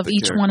of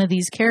each one of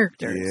these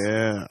characters.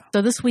 Yeah.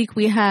 So this week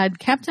we had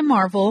Captain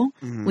Marvel,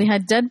 we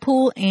had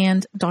Deadpool,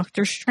 and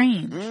Doctor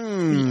Strange.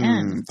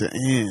 The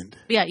End.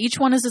 Yeah, each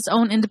one is its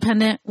own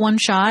independent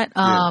one-shot.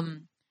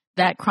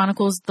 That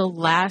chronicles the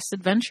last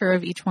adventure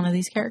of each one of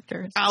these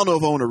characters. I don't know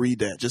if I want to read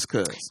that just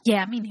because.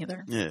 Yeah, me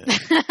neither. Yeah.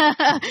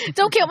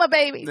 Don't kill my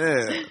baby.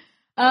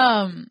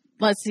 Yeah.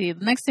 Let's see.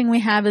 The next thing we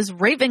have is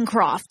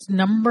Ravencroft,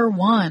 number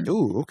 1.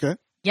 Ooh, okay.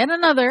 Yet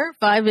another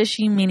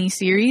 5-issue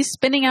miniseries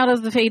spinning out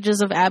of the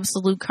pages of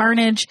absolute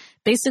carnage.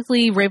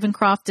 Basically,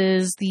 Ravencroft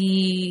is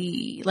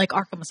the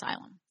Arkham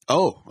Asylum.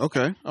 Oh,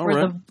 okay. All right.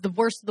 Where the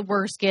worst of the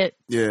worst get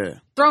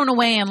thrown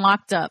away and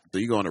locked up. So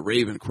you go on to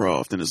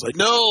Ravencroft and it's like,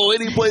 no,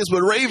 any place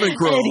but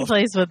Ravencroft. Any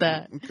place with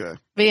that. Okay.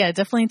 But yeah,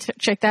 definitely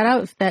check that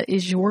out if that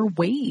is your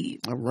wave.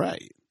 All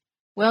right.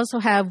 We also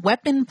have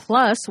Weapon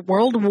Plus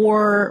World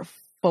War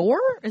 4.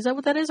 Is that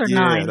what that is? Or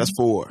 9? Yeah, that's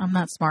 4. I'm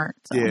not smart.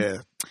 So. Yeah.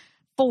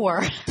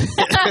 4.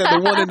 The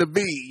 1 and the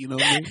B, you know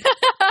what I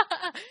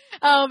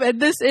mean? And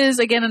this is,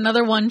 again,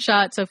 another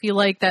one-shot. So if you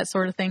like that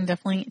sort of thing,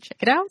 definitely check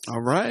it out.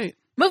 All right.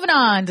 Moving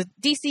on to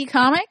DC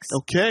Comics.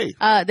 Okay.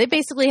 They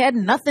basically had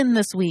nothing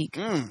this week.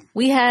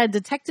 We had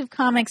Detective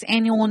Comics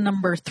Annual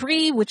number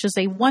 3, which is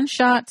a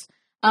one-shot,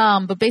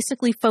 but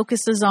basically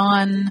focuses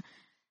on,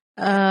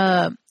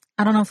 I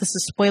don't know if this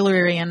is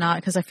spoilery or not,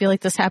 because I feel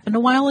like this happened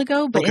a while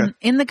ago, but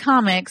in the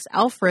comics,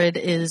 Alfred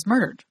is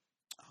murdered.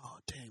 Oh,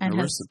 dang.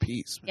 Rest in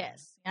peace. Man.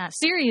 Yes. Yeah,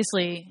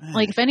 seriously. Man.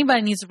 Like, if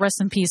anybody needs to rest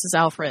in peace, it's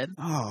Alfred.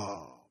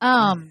 Oh.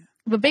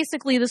 But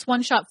basically, this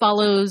one shot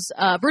follows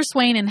Bruce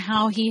Wayne and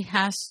how he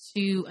has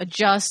to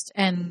adjust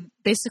and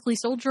basically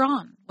soldier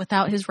on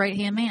without his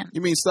right-hand man.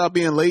 You mean stop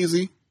being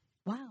lazy?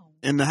 Wow.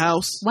 In the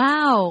house?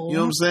 Wow. You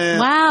know what I'm saying?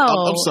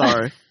 Wow. I'm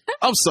sorry.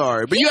 I'm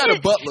sorry, but you had a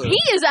butler. He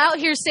is out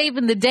here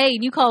saving the day,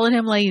 and you calling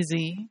him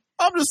lazy.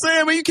 I'm just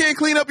saying, man, you can't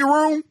clean up your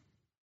room.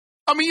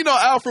 I mean, you know,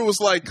 Alfred was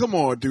like, come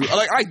on, dude.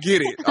 Like, I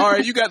get it. All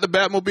right, you got the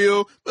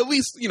Batmobile, but at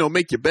least, you know,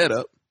 make your bed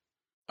up.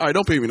 All right,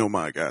 don't pay me no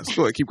mind, guys.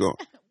 Go ahead, keep going.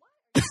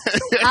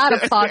 Out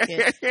of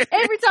pocket.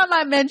 Every time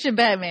I mention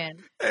Batman.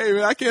 Hey,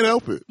 man, I can't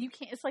help it. You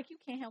can't. It's like you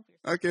can't help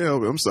yourself. I can't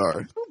help it. I'm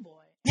sorry. Oh, boy.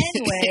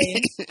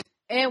 Anyway.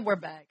 And we're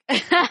back.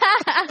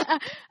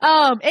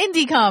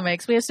 Indie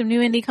comics. We have some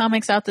new indie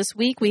comics out this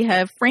week. We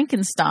have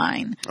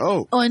Frankenstein.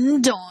 Oh.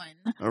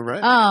 Undone. All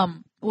right.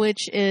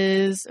 Which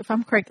is, if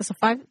I'm correct, that's a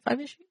five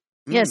issue?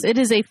 Yes, it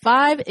is a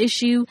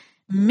 5-issue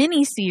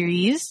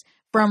miniseries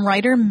from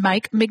writer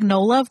Mike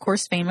Mignola, of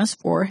course, famous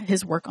for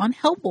his work on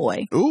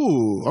Hellboy.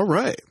 Ooh, all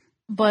right.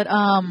 But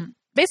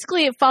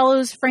basically, it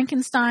follows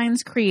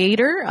Frankenstein's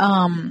creator.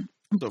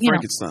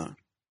 Frankenstein.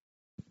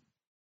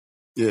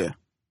 Yeah.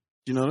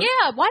 You know that?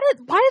 Yeah. Why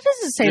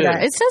does it say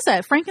that? It says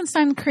that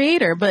Frankenstein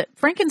creator, but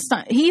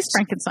he's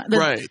Frankenstein.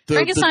 Right.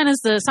 Frankenstein is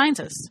the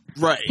scientist.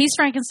 Right. He's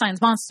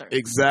Frankenstein's monster.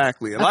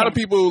 Exactly. A lot of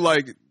people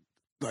like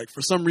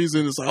for some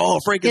reason it's like, oh,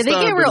 Frankenstein. Yeah,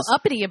 they get real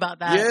uppity about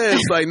that. Yeah,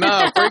 it's like,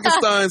 nah,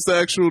 Frankenstein's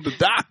the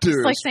doctor.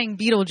 It's like saying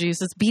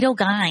Beetlejuice. It's Beetle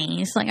Guy.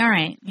 It's like, all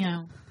right,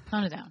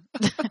 tone it down.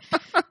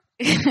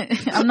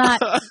 I'm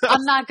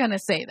not gonna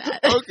say that.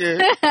 Okay.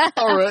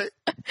 All right.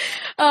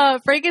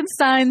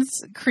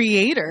 Frankenstein's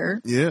creator.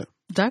 Yeah.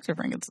 Dr.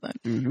 Frankenstein.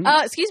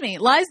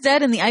 Lies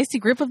dead in the icy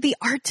grip of the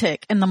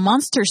Arctic, and the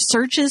monster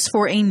searches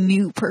for a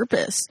new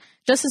purpose.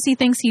 Just as he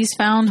thinks he's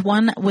found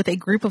one with a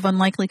group of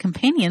unlikely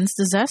companions,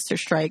 disaster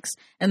strikes,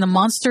 and the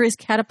monster is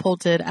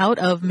catapulted out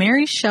of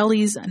Mary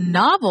Shelley's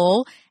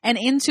novel and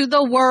into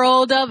the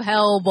world of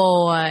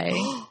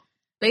Hellboy.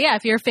 But yeah,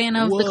 if you're a fan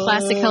of the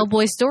classic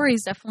Hellboy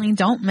stories, definitely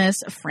don't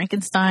miss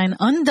Frankenstein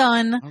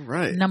Undone. All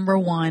right.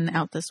 #1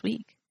 out this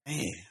week.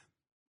 Man,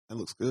 that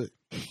looks good.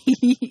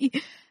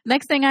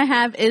 Next thing I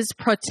have is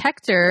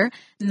Protector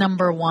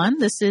 #1.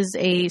 This is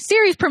a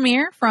series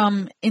premiere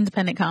from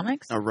Independent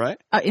Comics. All right.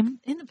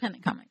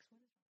 Independent Comics.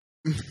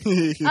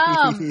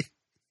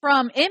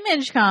 From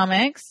Image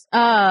Comics.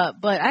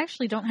 But I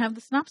actually don't have the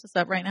synopsis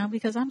up right now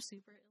because I'm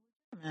super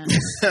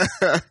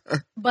illiterate.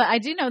 But I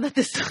do know that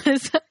this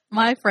was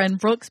my friend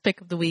Brooke's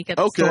pick of the week at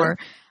the store.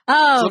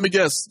 So let me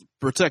guess.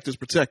 Protector's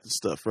protected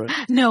stuff, right?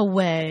 No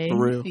way. For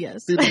real?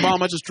 Yes. See the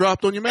bomb I just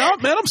dropped on you, man?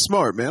 Man, I'm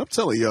smart, man. I'm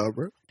telling y'all,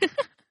 bro.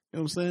 You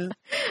know what I'm saying?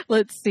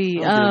 Let's see.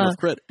 I don't get enough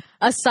credit.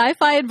 A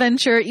sci-fi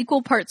adventure,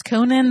 equal parts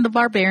Conan the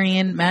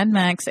Barbarian, Mad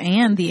Max,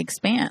 and The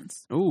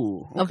Expanse.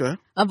 Ooh, okay.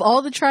 Of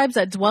all the tribes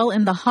that dwell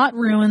in the hot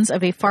ruins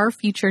of a far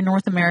future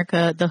North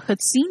America, the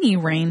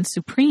Hutsini reign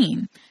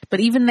supreme.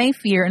 But even they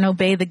fear and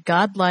obey the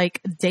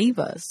godlike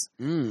Devas.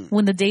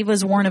 When the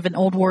Devas warn of an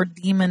old world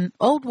demon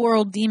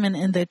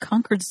in the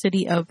conquered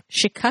city of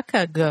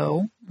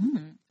Chicago.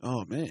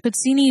 Oh, man.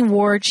 Hutsini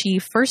war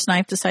chief First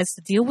Knife decides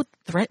to deal with the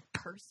threat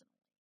personally.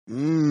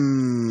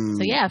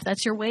 So yeah, if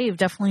that's your wave,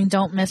 definitely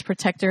don't miss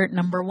Protector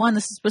 #1.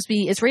 This is supposed to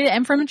be, it's rated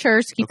M for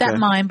mature, so keep that in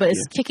mind, but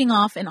it's kicking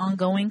off an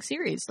ongoing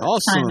series. That's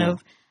awesome. Kind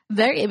of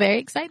very, very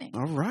exciting.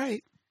 All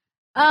right.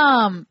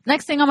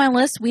 Next thing on my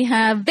list, we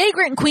have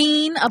Vagrant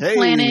Queen, a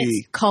planet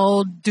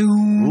called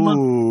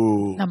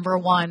Doom.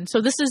 #1. So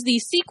this is the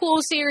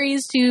sequel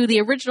series to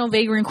the original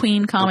Vagrant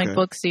Queen comic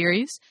book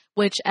series,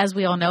 which, as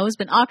we all know, has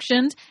been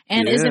auctioned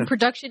and is in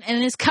production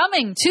and is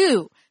coming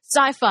to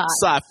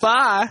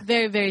Sci-Fi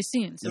very, very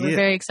soon. So we're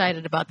very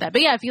excited about that.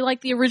 But yeah, if you like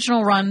the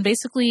original run,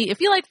 basically,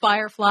 if you like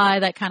Firefly,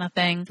 that kind of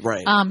thing,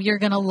 you're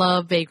gonna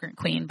love Vagrant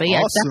Queen. But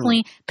yeah,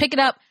 definitely pick it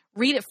up.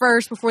 Read it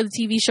first before the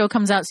TV show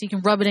comes out so you can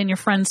rub it in your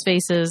friends'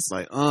 faces.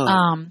 Like,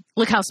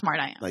 look how smart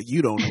I am. Like,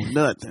 you don't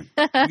know nothing.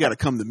 You got to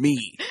come to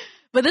me.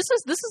 But this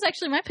is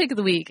actually my pick of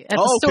the week at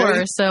the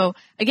store. So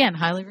again,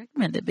 highly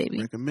recommend it, baby.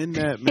 Recommend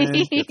that, man.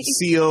 Get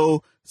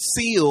the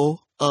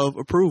seal of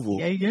approval.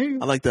 Yeah.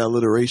 I like that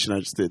alliteration I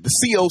just did. The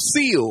seal.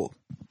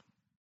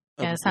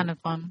 Yeah, it sounded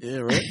fun.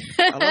 Yeah, right.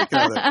 I like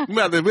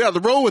that. We have to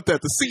roll with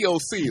that. The seal.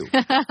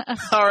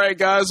 All right,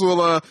 guys.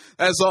 Well,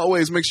 as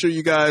always, make sure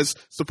you guys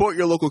support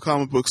your local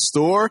comic book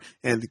store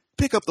and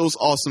pick up those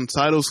awesome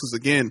titles. Because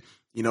again,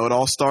 it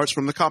all starts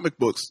from the comic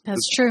books.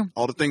 That's true.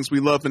 All the things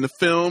we love in the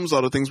films,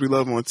 all the things we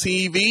love on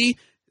TV.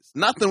 It's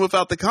nothing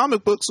without the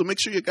comic book. So make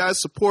sure you guys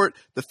support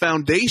the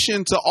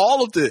foundation to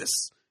all of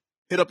this.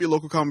 Hit up your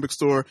local comic book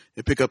store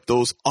and pick up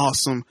those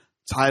awesome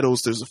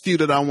titles. There's a few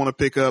that I want to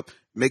pick up.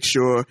 Make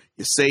sure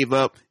you save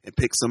up and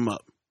pick some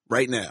up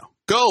right now.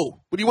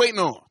 Go. What are you waiting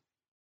on?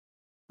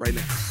 Right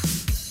now.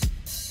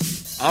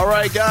 All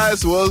right,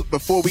 guys. Well,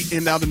 before we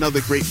end out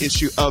another great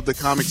issue of the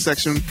comic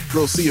section,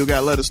 Lil Xio got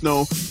to let us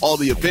know all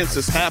the events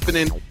that's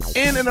happening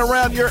in and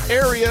around your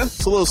area.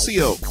 So, Lil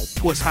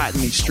Xio, what's hot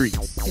in these streets?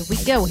 Here we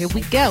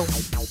go.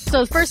 So,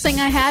 the first thing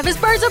I have is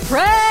Birds of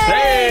Prey.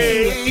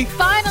 Hey!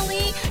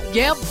 Finally.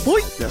 Yeah, boy.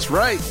 That's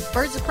right.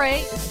 Birds of Prey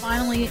is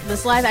finally,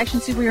 this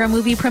live-action superhero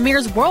movie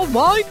premieres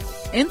worldwide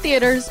in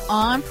theaters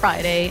on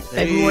Friday,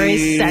 February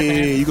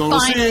 7th. You gonna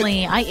finally,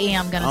 see it? I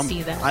am going to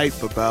see that. I'm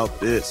hype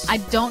about this. I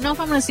don't know if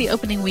I'm going to see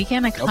opening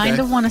weekend. I kind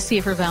of want to see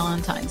it for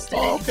Valentine's Day.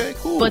 Oh, okay,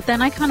 cool. But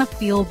then I kind of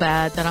feel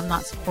bad that I'm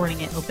not supporting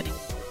it opening.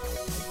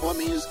 Well, I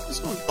mean, it's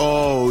going to...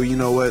 Oh, you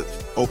know what?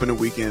 Opening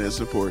weekend is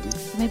important.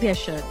 Maybe I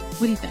should.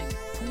 What do you think?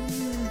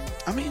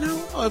 I mean, I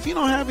don't know. If you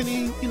don't have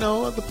any,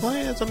 other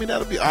plans, I mean,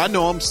 that'll be... I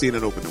know I'm seeing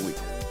it opening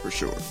weekend, for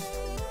sure.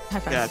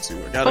 Got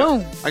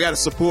to. I got to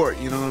support,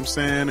 you know what I'm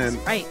saying? And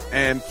right.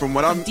 And from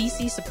what I'm...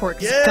 DC support,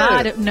 because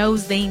God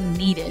knows they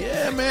need it.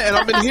 Yeah, man. And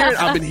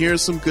I've been hearing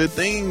some good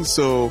things,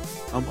 so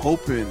I'm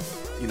hoping,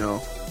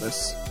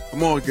 let's...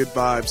 Come on, good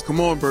vibes.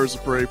 Come on, Birds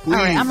of Prey, please. All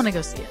right, I'm going to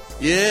go see it.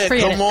 Yeah,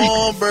 come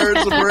on,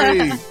 Birds of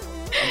Prey. I'm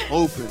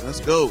hoping. Let's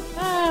go.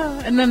 Oh,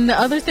 And then the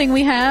other thing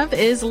we have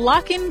is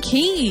Lock and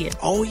Key.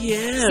 Oh,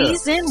 yeah.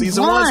 Season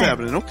 1's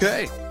happening.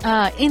 Okay.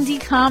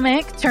 Indie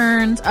comic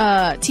turned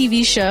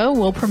TV show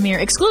will premiere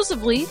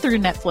exclusively through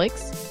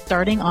Netflix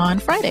starting on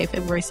Friday,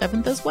 February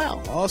 7th as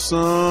well.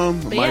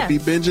 Awesome. Might be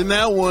binging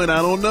that one. I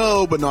don't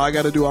know. But no, I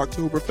got to do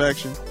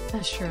Oktoberfaction.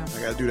 That's true.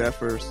 I got to do that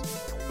first.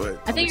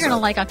 But I think you're going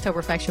to like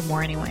Oktoberfaction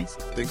more anyways.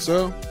 Think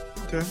so?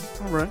 Okay.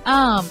 All right.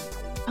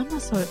 I'm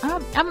not so.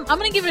 I'm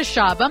gonna give it a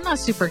shot, but I'm not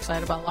super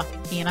excited about Lock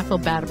and Key, and I feel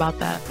bad about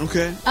that.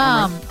 Okay.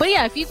 But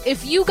yeah,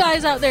 if you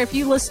guys out there, if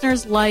you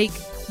listeners like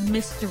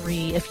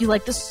mystery, if you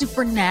like the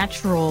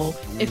supernatural,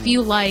 if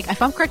you like,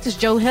 if I'm correct, it's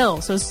Joe Hill,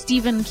 so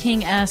Stephen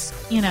King-esque,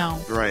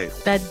 right,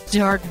 that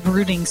dark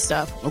brooding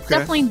stuff. Okay.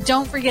 Definitely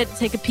don't forget to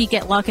take a peek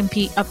at Lock and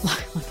Key. Lock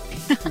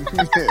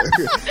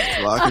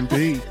and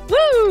Key.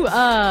 Woo!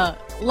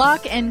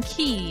 Lock and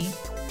Key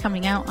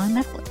coming out on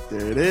Netflix.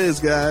 There it is,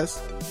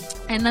 guys.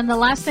 And then the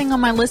last thing on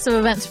my list of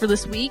events for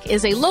this week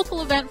is a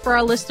local event for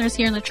our listeners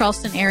here in the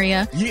Charleston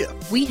area. Yeah.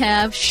 We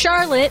have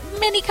Charlotte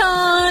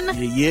Minicon.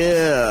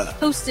 Yeah.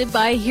 Hosted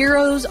by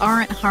Heroes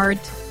Aren't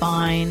Hard to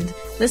Find.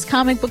 This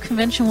comic book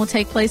convention will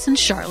take place in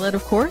Charlotte,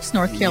 of course,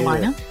 North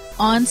Carolina,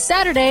 on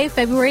Saturday,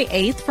 February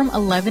 8th from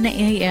 11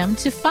 a.m.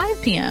 to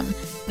 5 p.m.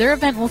 Their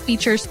event will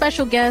feature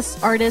special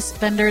guests, artists,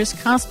 vendors,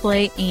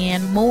 cosplay,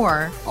 and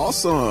more.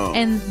 Awesome.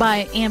 And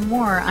by and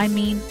more, I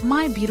mean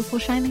my beautiful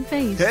shining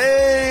face.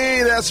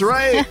 Hey, that's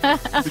right.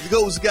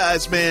 Those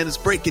guys, man, it's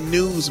breaking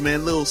news,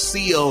 man. Lil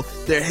Xio,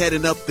 they're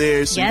heading up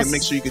there, so you can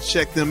make sure you can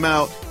check them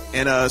out.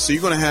 And so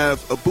you're going to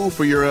have a booth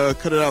for your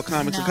Cut It Out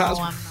comics and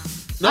cosplay.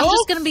 No? I'm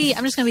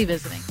just gonna be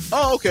visiting.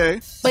 Oh,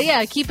 okay. But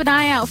yeah, keep an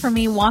eye out for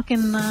me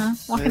walking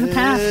the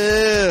path.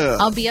 Yeah.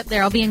 I'll be up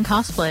there. I'll be in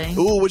cosplay.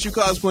 Ooh, what you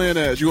cosplaying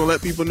as? You gonna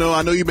let people know?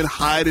 I know you've been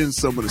hiding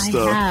some of the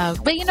stuff. I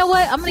have. But you know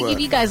what? I'm gonna give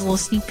you guys a little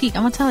sneak peek.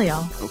 I'm gonna tell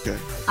y'all. Okay.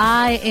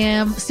 I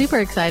am super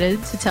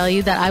excited to tell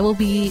you that I will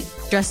be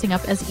dressing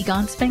up as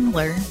Egon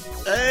Spengler.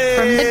 Hey,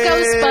 from the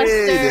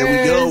Ghostbusters.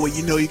 There we go. Well,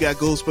 you know you got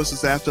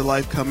Ghostbusters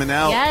Afterlife coming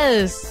out.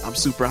 Yes. I'm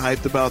super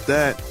hyped about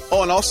that.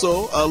 Oh, and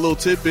also a little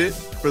tidbit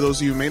for those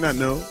of you who may not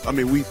know. I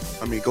mean,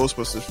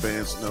 Ghostbusters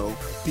fans know.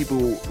 People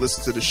who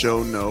listen to the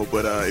show know.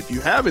 But if you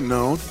haven't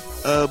known,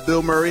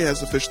 Bill Murray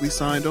has officially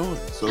signed on.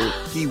 So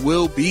he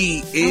will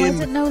be in I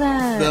didn't know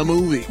that. the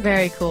movie.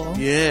 Very cool.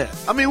 Yeah.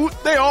 I mean,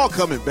 they all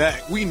coming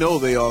back. We know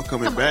they all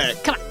coming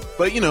back. Come on.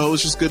 But,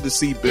 it's just good to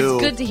see Bill.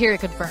 It's good to hear it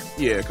confirmed.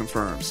 Yeah,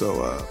 confirmed.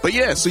 So, but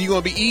yeah, so you're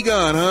going to be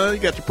Egon, huh? You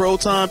got your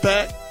Proton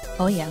pack?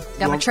 Oh, yeah.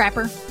 Got my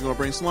Trapper. You going to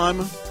bring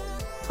Slimer?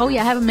 Oh,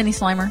 yeah. I have a mini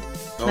Slimer.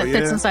 That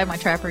fits inside my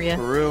Trapper, yeah.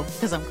 For real?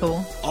 Because I'm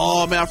cool.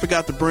 Oh, man, I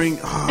forgot to bring...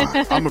 I'm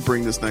going to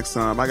bring this next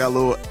time. I got a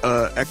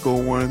little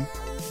Echo one.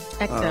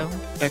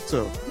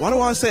 Ecto. Why do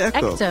I say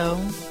Echo?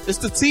 Ecto. It's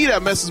the T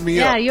that messes me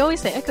up. Yeah, you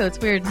always say Echo. It's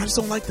weird. I just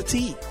don't like the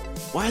T.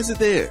 Why is it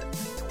there?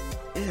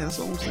 Yeah, that's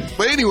what I'm saying.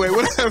 But anyway,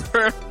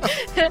 whatever.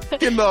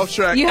 Getting off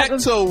track.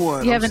 Ecto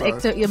one. You have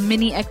a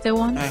mini Ecto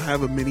one? I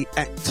have a mini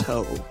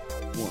Ecto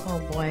one. Oh,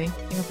 boy.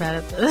 You're bad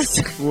at this.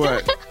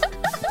 What?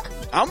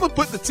 I'm going to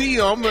put the T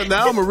on, but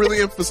now I'm going to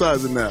really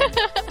emphasize it now.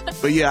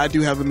 But yeah, I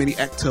do have a mini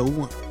Ecto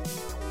one.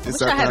 I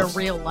wish I had a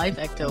real life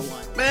Ecto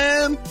one.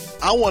 Man,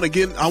 I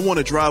want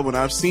to drive one.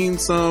 I've seen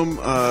some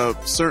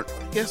certain,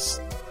 I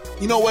guess,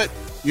 you know what?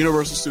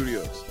 Universal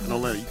Studios in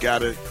Orlando. You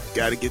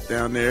gotta get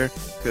down there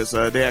because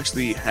they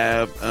actually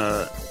have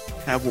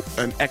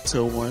an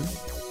Ecto one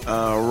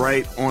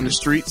right on the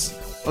streets.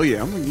 Oh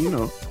yeah,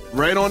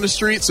 right on the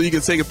street, so you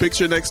can take a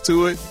picture next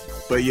to it.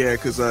 But yeah,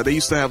 because they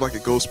used to have like a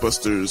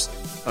Ghostbusters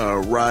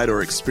ride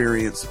or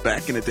experience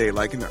back in the day,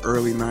 like in the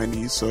early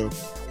 90s. So,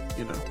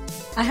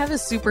 I have a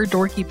super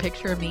dorky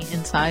picture of me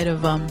inside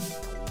of an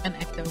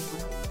Ecto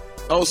one.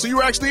 Oh, so you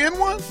were actually in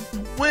one?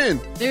 Mm-hmm.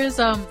 When?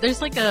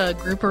 There's like a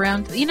group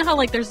around. You know how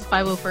like there's the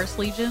 501st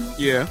Legion?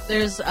 Yeah.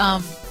 There's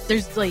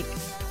like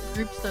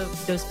groups of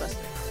Ghostbusters.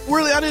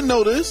 Really, I didn't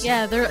know this.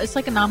 Yeah, it's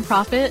like a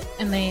nonprofit,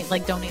 and they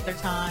like donate their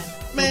time.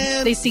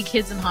 Man, they see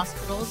kids in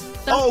hospitals and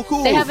stuff. Oh,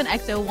 cool. They have an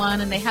Ecto one,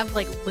 and they have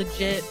like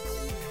legit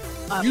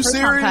you proton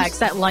serious? packs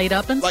that light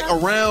up and like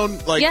stuff.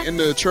 around in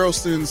the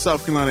Charleston,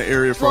 South Carolina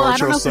area. For I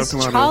don't know if South it's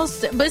Carolina.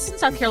 Charleston, but it's in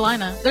South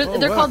Carolina.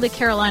 They're called the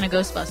Carolina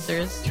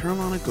Ghostbusters.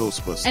 Carolina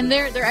Ghostbusters, and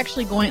they're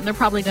actually they're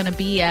probably going to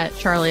be at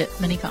Charlotte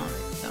Minicon.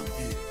 So.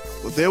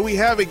 Well, there we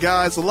have it,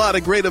 guys. A lot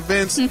of great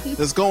events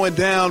that's going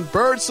down.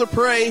 Birds of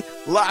Prey,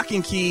 Lock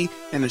and Key,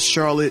 and the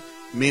Charlotte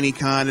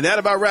Minicon. And that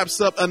about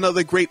wraps up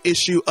another great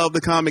issue of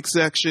the comic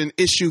section,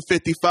 issue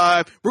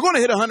 55. We're going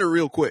to hit 100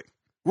 real quick.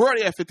 We're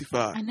already at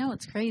 55. I know,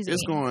 it's crazy.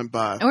 It's going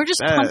by. And we're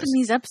just pumping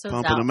these episodes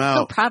pumping out. them out.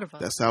 I'm so proud of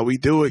us. That's how we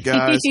do it,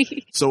 guys.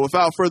 So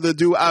without further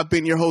ado, I've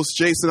been your host,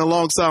 Jason,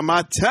 alongside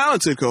my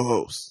talented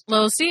co-host,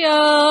 Lil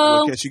Xio.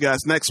 We'll catch you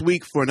guys next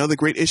week for another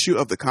great issue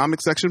of the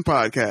Comic Section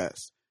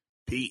Podcast.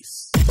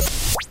 Peace.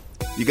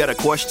 You got a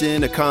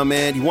question, a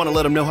comment, you want to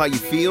let them know how you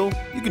feel?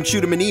 You can shoot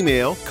them an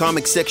email,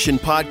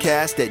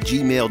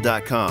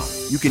 comicsectionpodcast@gmail.com.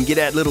 You can get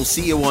at Lil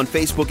Xio on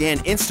Facebook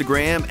and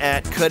Instagram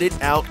at Cut It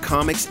Out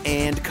Comics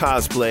and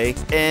Cosplay,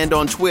 and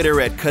on Twitter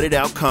at Cut It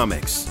Out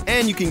Comics.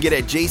 And you can get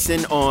at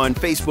Jason on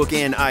Facebook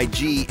and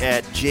IG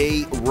at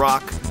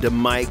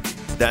JRockDamic.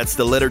 That's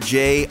the letter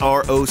JROCDAMIC.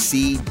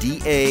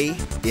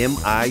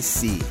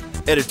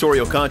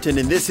 Editorial content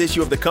in this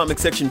issue of the Comic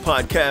Section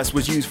Podcast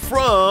was used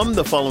from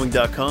the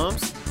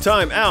following.coms: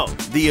 Time Out,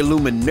 The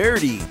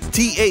Illuminati,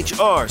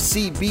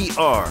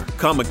 THRCBR,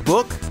 Comic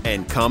Book,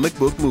 and Comic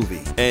Book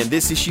Movie. And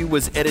this issue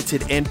was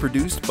edited and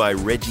produced by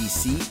Reggie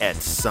C. at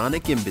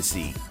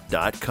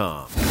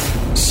SonicEmbassy.com.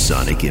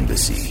 Sonic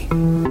Embassy.